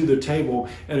to the table.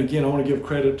 And again, I want to give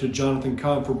credit to Jonathan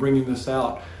Kahn for bringing this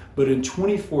out. But in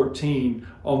 2014,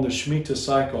 on the Shemitah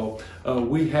cycle,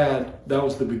 that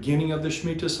was the beginning of the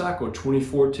Shemitah cycle,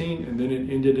 2014, and then it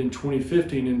ended in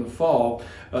 2015 in the fall.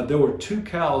 There were 2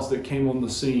 cows that came on the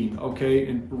scene, okay?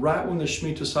 And right when the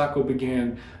Shemitah cycle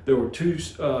began, there were 2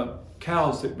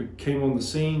 cows that came on the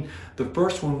scene. The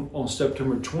first one on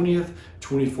September 20th,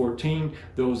 2014,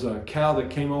 there was a cow that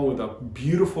came on with a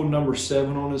beautiful number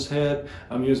 7 on his head.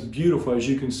 I mean, it's beautiful, as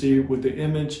you can see with the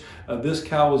image. This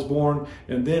cow was born,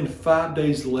 and then 5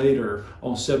 days later,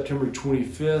 on September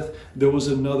 25th, there was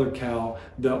another cow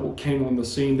that came on the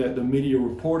scene that the media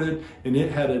reported, and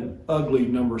it had an ugly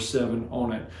number 7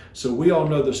 on it. So we all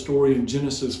know the story in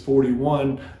Genesis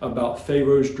 41 about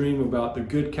Pharaoh's dream about the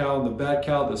good cow and the bad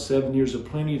cow, the 7 years of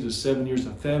plenty, the 7 years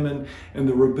of famine. And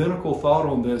the rabbinical thought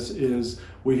on this is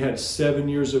we had 7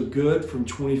 years of good from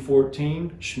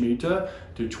 2014, Shemitah,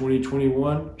 to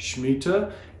 2021,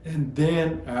 Shemitah. And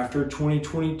then after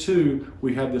 2022,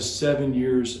 we have the 7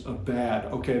 years of bad.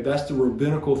 Okay, that's the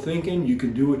rabbinical thinking. You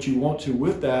can do what you want to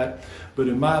with that. But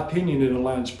in my opinion, it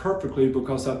aligns perfectly,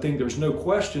 because I think there's no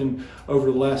question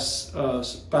over the last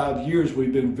 5 years,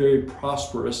 we've been very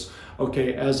prosperous,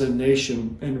 okay, as a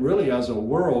nation and really as a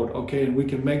world, okay, and we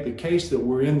can make the case that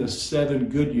we're in the 7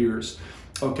 good years,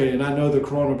 okay, and I know the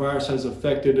coronavirus has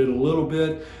affected it a little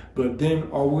bit, but then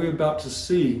are we about to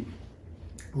see,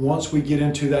 once we get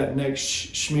into that next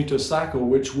Shemitah cycle,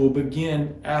 which will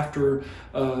begin after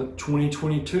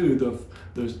 2022,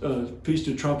 the Feast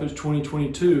of Trumpets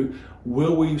 2022,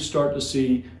 will we start to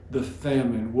see the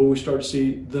famine? Will we start to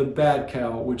see the bad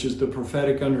cow, which is the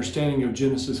prophetic understanding of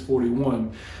Genesis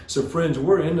 41? So friends,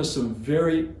 we're into some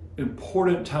very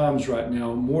important times right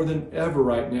now, more than ever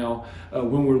right now,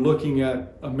 when we're looking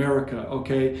at America,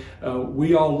 okay?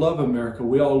 We all love America.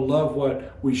 We all love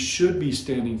what we should be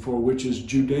standing for, which is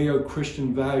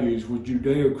Judeo-Christian values with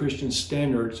Judeo-Christian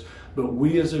standards. But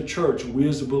we as a church, we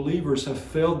as believers have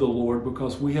failed the Lord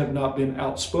because we have not been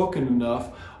outspoken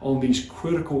enough on these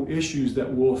critical issues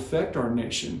that will affect our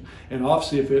nation. And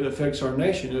obviously, if it affects our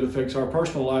nation, it affects our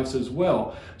personal lives as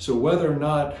well. So whether or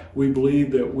not we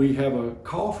believe that we have a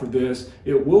call for this,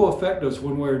 it will affect us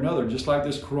one way or another, just like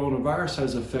this coronavirus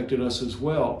has affected us as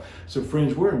well. So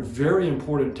friends, we're in very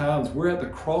important times. We're at the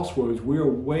crossroads. We are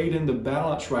weighed in the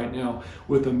balance right now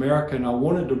with America. And I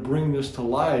wanted to bring this to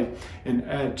light and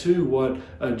add to what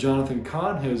Jonathan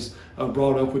Kahn has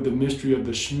brought up with the mystery of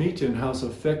the Shemitah and how it's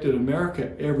affected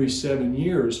America every 7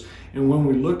 years. And when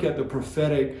we look at the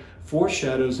prophetic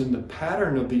foreshadows and the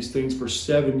pattern of these things for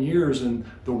 7 years and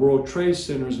the World Trade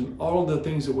Centers and all of the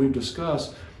things that we've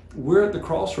discussed, we're at the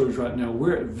crossroads right now.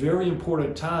 We're at very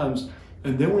important times.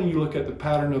 And then when you look at the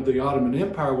pattern of the Ottoman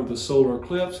Empire with the solar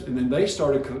eclipse, and then they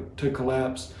started to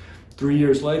collapse 3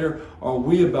 years later, are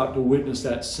we about to witness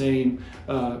that same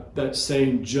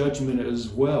judgment as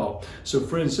well? So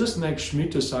friends, this next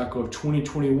Shemitah cycle of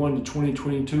 2021 to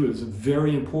 2022 is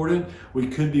very important. We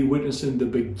could be witnessing the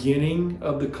beginning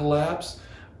of the collapse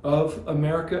of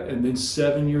America, and then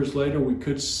 7 years later we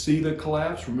could see the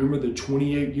collapse. Remember the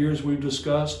 28 years we've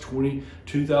discussed,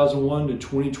 2001 to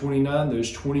 2029,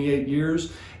 there's 28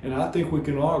 years. And I think we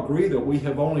can all agree that we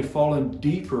have only fallen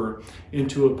deeper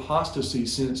into apostasy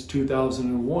since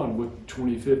 2001 with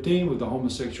 2015, with the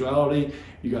homosexuality.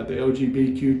 You got the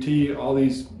LGBTQ, all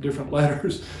these different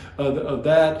letters of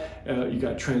that. You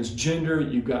got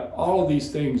transgender, you've got all of these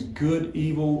things, good,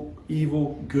 evil,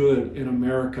 evil, good in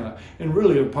America, and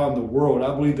really upon the world.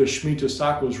 I believe the Shemitah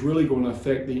cycle is really going to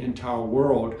affect the entire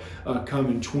world come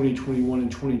in 2021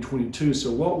 and 2022.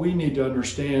 So what we need to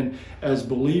understand as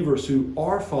believers who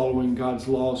are following God's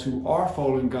laws, who are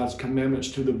following God's commandments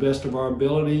to the best of our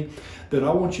ability, that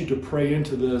I want you to pray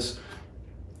into this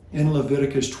in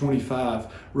Leviticus 25.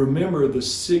 Remember, the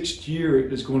 6th year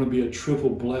is going to be a triple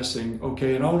blessing,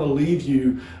 okay? And I want to leave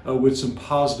you with some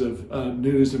positive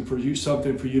news and for you,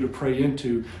 something for you to pray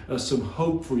into, some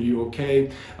hope for you,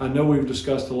 okay? I know we've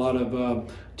discussed a lot of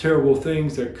terrible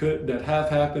things that have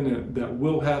happened and that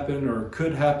will happen or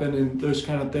could happen and those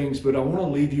kind of things, but I want to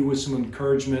leave you with some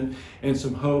encouragement and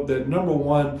some hope that, number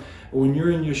one, when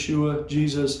you're in Yeshua,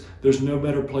 Jesus, there's no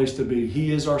better place to be.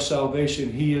 He is our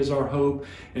salvation, He is our hope,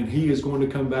 and He is going to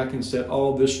come back and set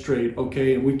all this straight,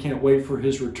 okay? And we can't wait for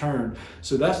His return.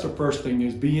 So that's the first thing,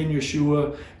 is be in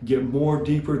Yeshua, get more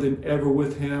deeper than ever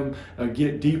with Him,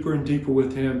 get deeper and deeper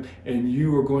with Him, and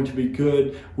you are going to be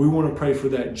good. We want to pray for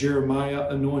that Jeremiah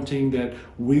anointing, that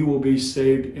we will be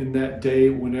saved in that day,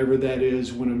 whenever that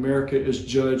is, when America is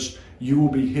judged you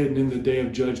will be hidden in the day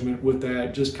of judgment with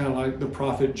that, just kind of like the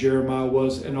prophet Jeremiah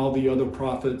was and all the other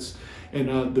prophets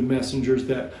and the messengers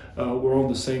that were on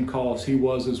the same call as he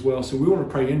was as well. So we want to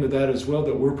pray into that as well,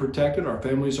 that we're protected, our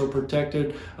families are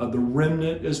protected, the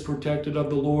remnant is protected of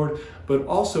the Lord, but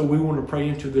also we want to pray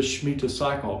into the Shemitah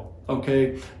cycle,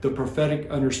 okay, the prophetic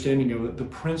understanding of it, the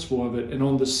principle of it. And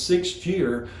on the 6th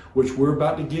year, which we're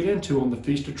about to get into on the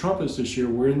Feast of Trumpets this year,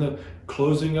 we're in the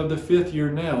closing of the 5th year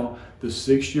now. The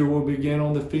 6th year will begin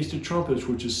on the Feast of Trumpets,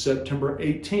 which is September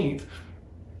 18th.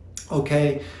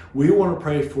 Okay, we want to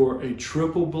pray for a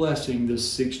triple blessing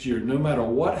this 6th year, no matter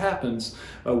what happens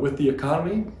with the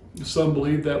economy. Some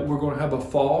believe that we're going to have a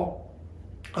fall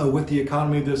with the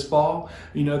economy this fall.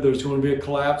 You know, there's going to be a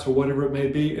collapse or whatever it may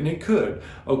be, and it could.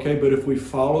 Okay, but if we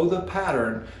follow the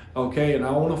pattern, okay, and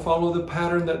I want to follow the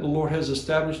pattern that the Lord has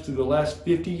established through the last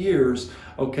 50 years,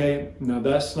 okay, now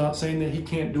that's not saying that he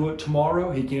can't do it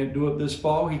tomorrow, he can't do it this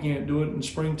fall, he can't do it in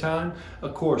springtime.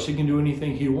 Of course, he can do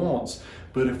anything he wants.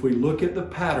 But if we look at the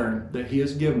pattern that he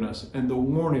has given us and the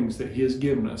warnings that he has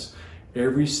given us,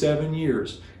 every 7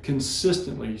 years,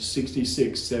 consistently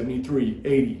 66, 73,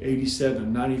 80,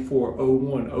 87, 94,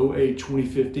 01, 08,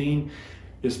 2015,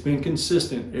 it's been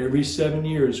consistent. Every 7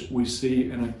 years, we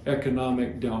see an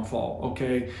economic downfall,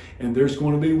 okay? And there's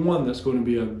going to be one that's going to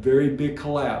be a very big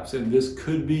collapse, and this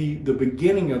could be the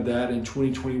beginning of that in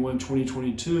 2021,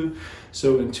 2022.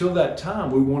 So until that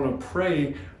time, we want to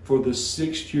pray for the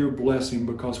 6th year blessing,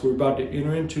 because we're about to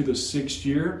enter into the 6th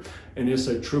year, and it's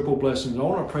a triple blessing. I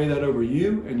want to pray that over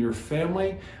you and your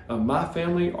family, my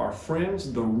family, our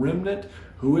friends, the remnant,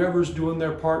 whoever's doing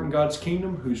their part in God's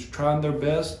kingdom, who's trying their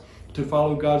best to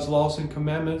follow God's laws and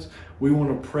commandments. We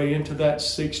want to pray into that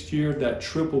 6th year, that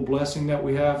triple blessing that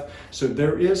we have. So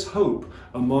there is hope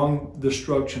among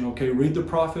destruction, okay? Read the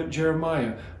prophet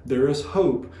Jeremiah. There is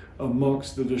hope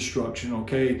amongst the destruction,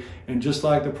 okay? And just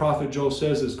like the prophet Joel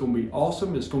says, it's going to be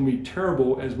awesome, it's going to be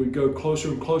terrible as we go closer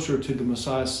and closer to the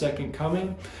Messiah's second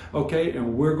coming, okay?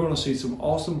 And we're going to see some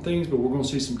awesome things, but we're going to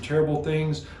see some terrible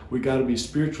things. We got to be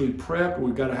spiritually prepped.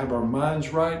 We got to have our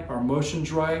minds right, our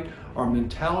emotions right, our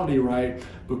mentality right,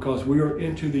 because we are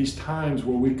into these times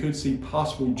where we could see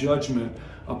possible judgment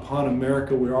upon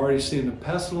America. We're already seeing the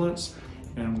pestilence,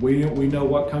 and we know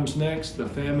what comes next, the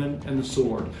famine and the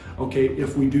sword, okay,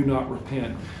 if we do not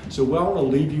repent. So I want to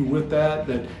leave you with that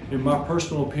in my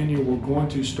personal opinion, we're going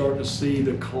to start to see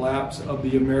the collapse of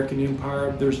the American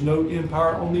empire. There's no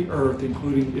empire on the earth,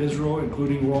 including Israel,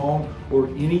 including Rome, or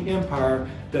any empire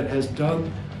that has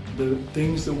done the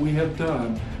things that we have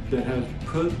done, that has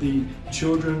put the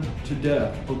children to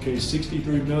death. Okay,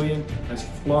 63 million, has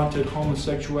flaunted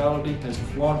homosexuality, has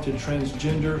flaunted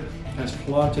transgender, has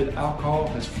flaunted alcohol,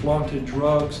 has flaunted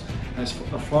drugs, has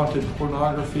flaunted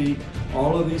pornography.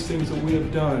 All of these things that we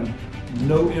have done,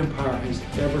 no empire has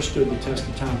ever stood the test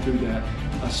of time through that,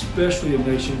 especially a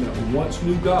nation that once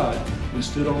knew God and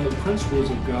stood on the principles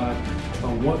of God,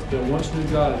 that once knew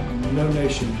God. No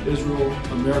nation, Israel,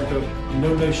 America,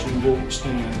 no nation will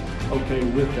stand, okay,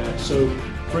 with that. So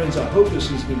friends, I hope this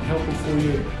has been helpful for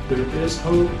you. There is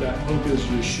hope. That hope is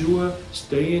Yeshua.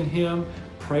 Stay in him.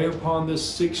 Pray upon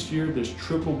this 6th year, this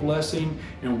triple blessing,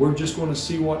 and we're just going to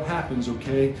see what happens,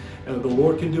 okay? The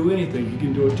Lord can do anything. He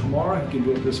can do it tomorrow. He can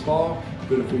do it this fall.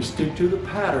 But if we stick to the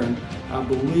pattern, I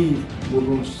believe we're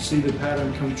going to see the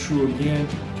pattern come true again.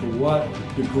 To what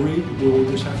degree, we'll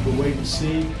just have to wait and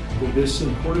see. But it's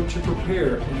important to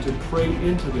prepare and to pray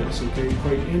into this, okay?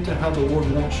 Pray into how the Lord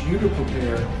wants you to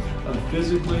prepare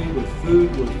physically, with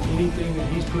food, with anything that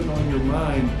he's putting on your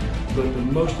mind. But the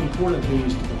most important thing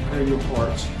is to prepare your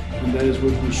hearts, and that is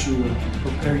with Yeshua.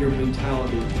 Prepare your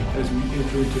mentality as we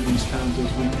enter into these times, as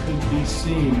we could be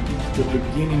seeing the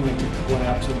beginning of the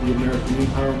collapse of the American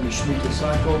empire and the Shemitah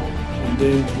cycle, and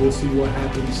then we'll see what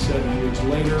happens 7 years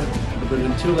later. But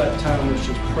until that time, let's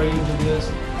just pray into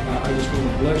this. I just want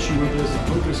to bless you with this. I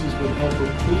hope this has been helpful.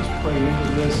 Please pray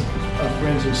into this,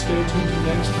 friends, and stay tuned to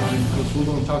next time, because we're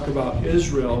going to talk about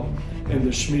Israel and the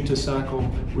Shemitah cycle,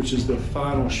 which is the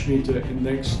final Shemitah in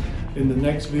the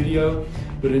next video.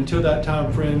 But until that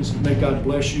time, friends, may God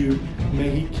bless you. May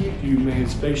he keep you. May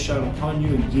his face shine upon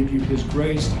you and give you his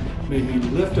grace. May he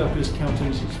lift up his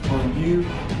countenance upon you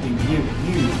and give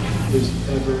you his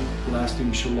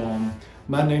everlasting shalom.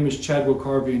 My name is Chadwick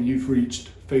Harvey, and you've reached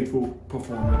Faithful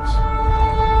Performance.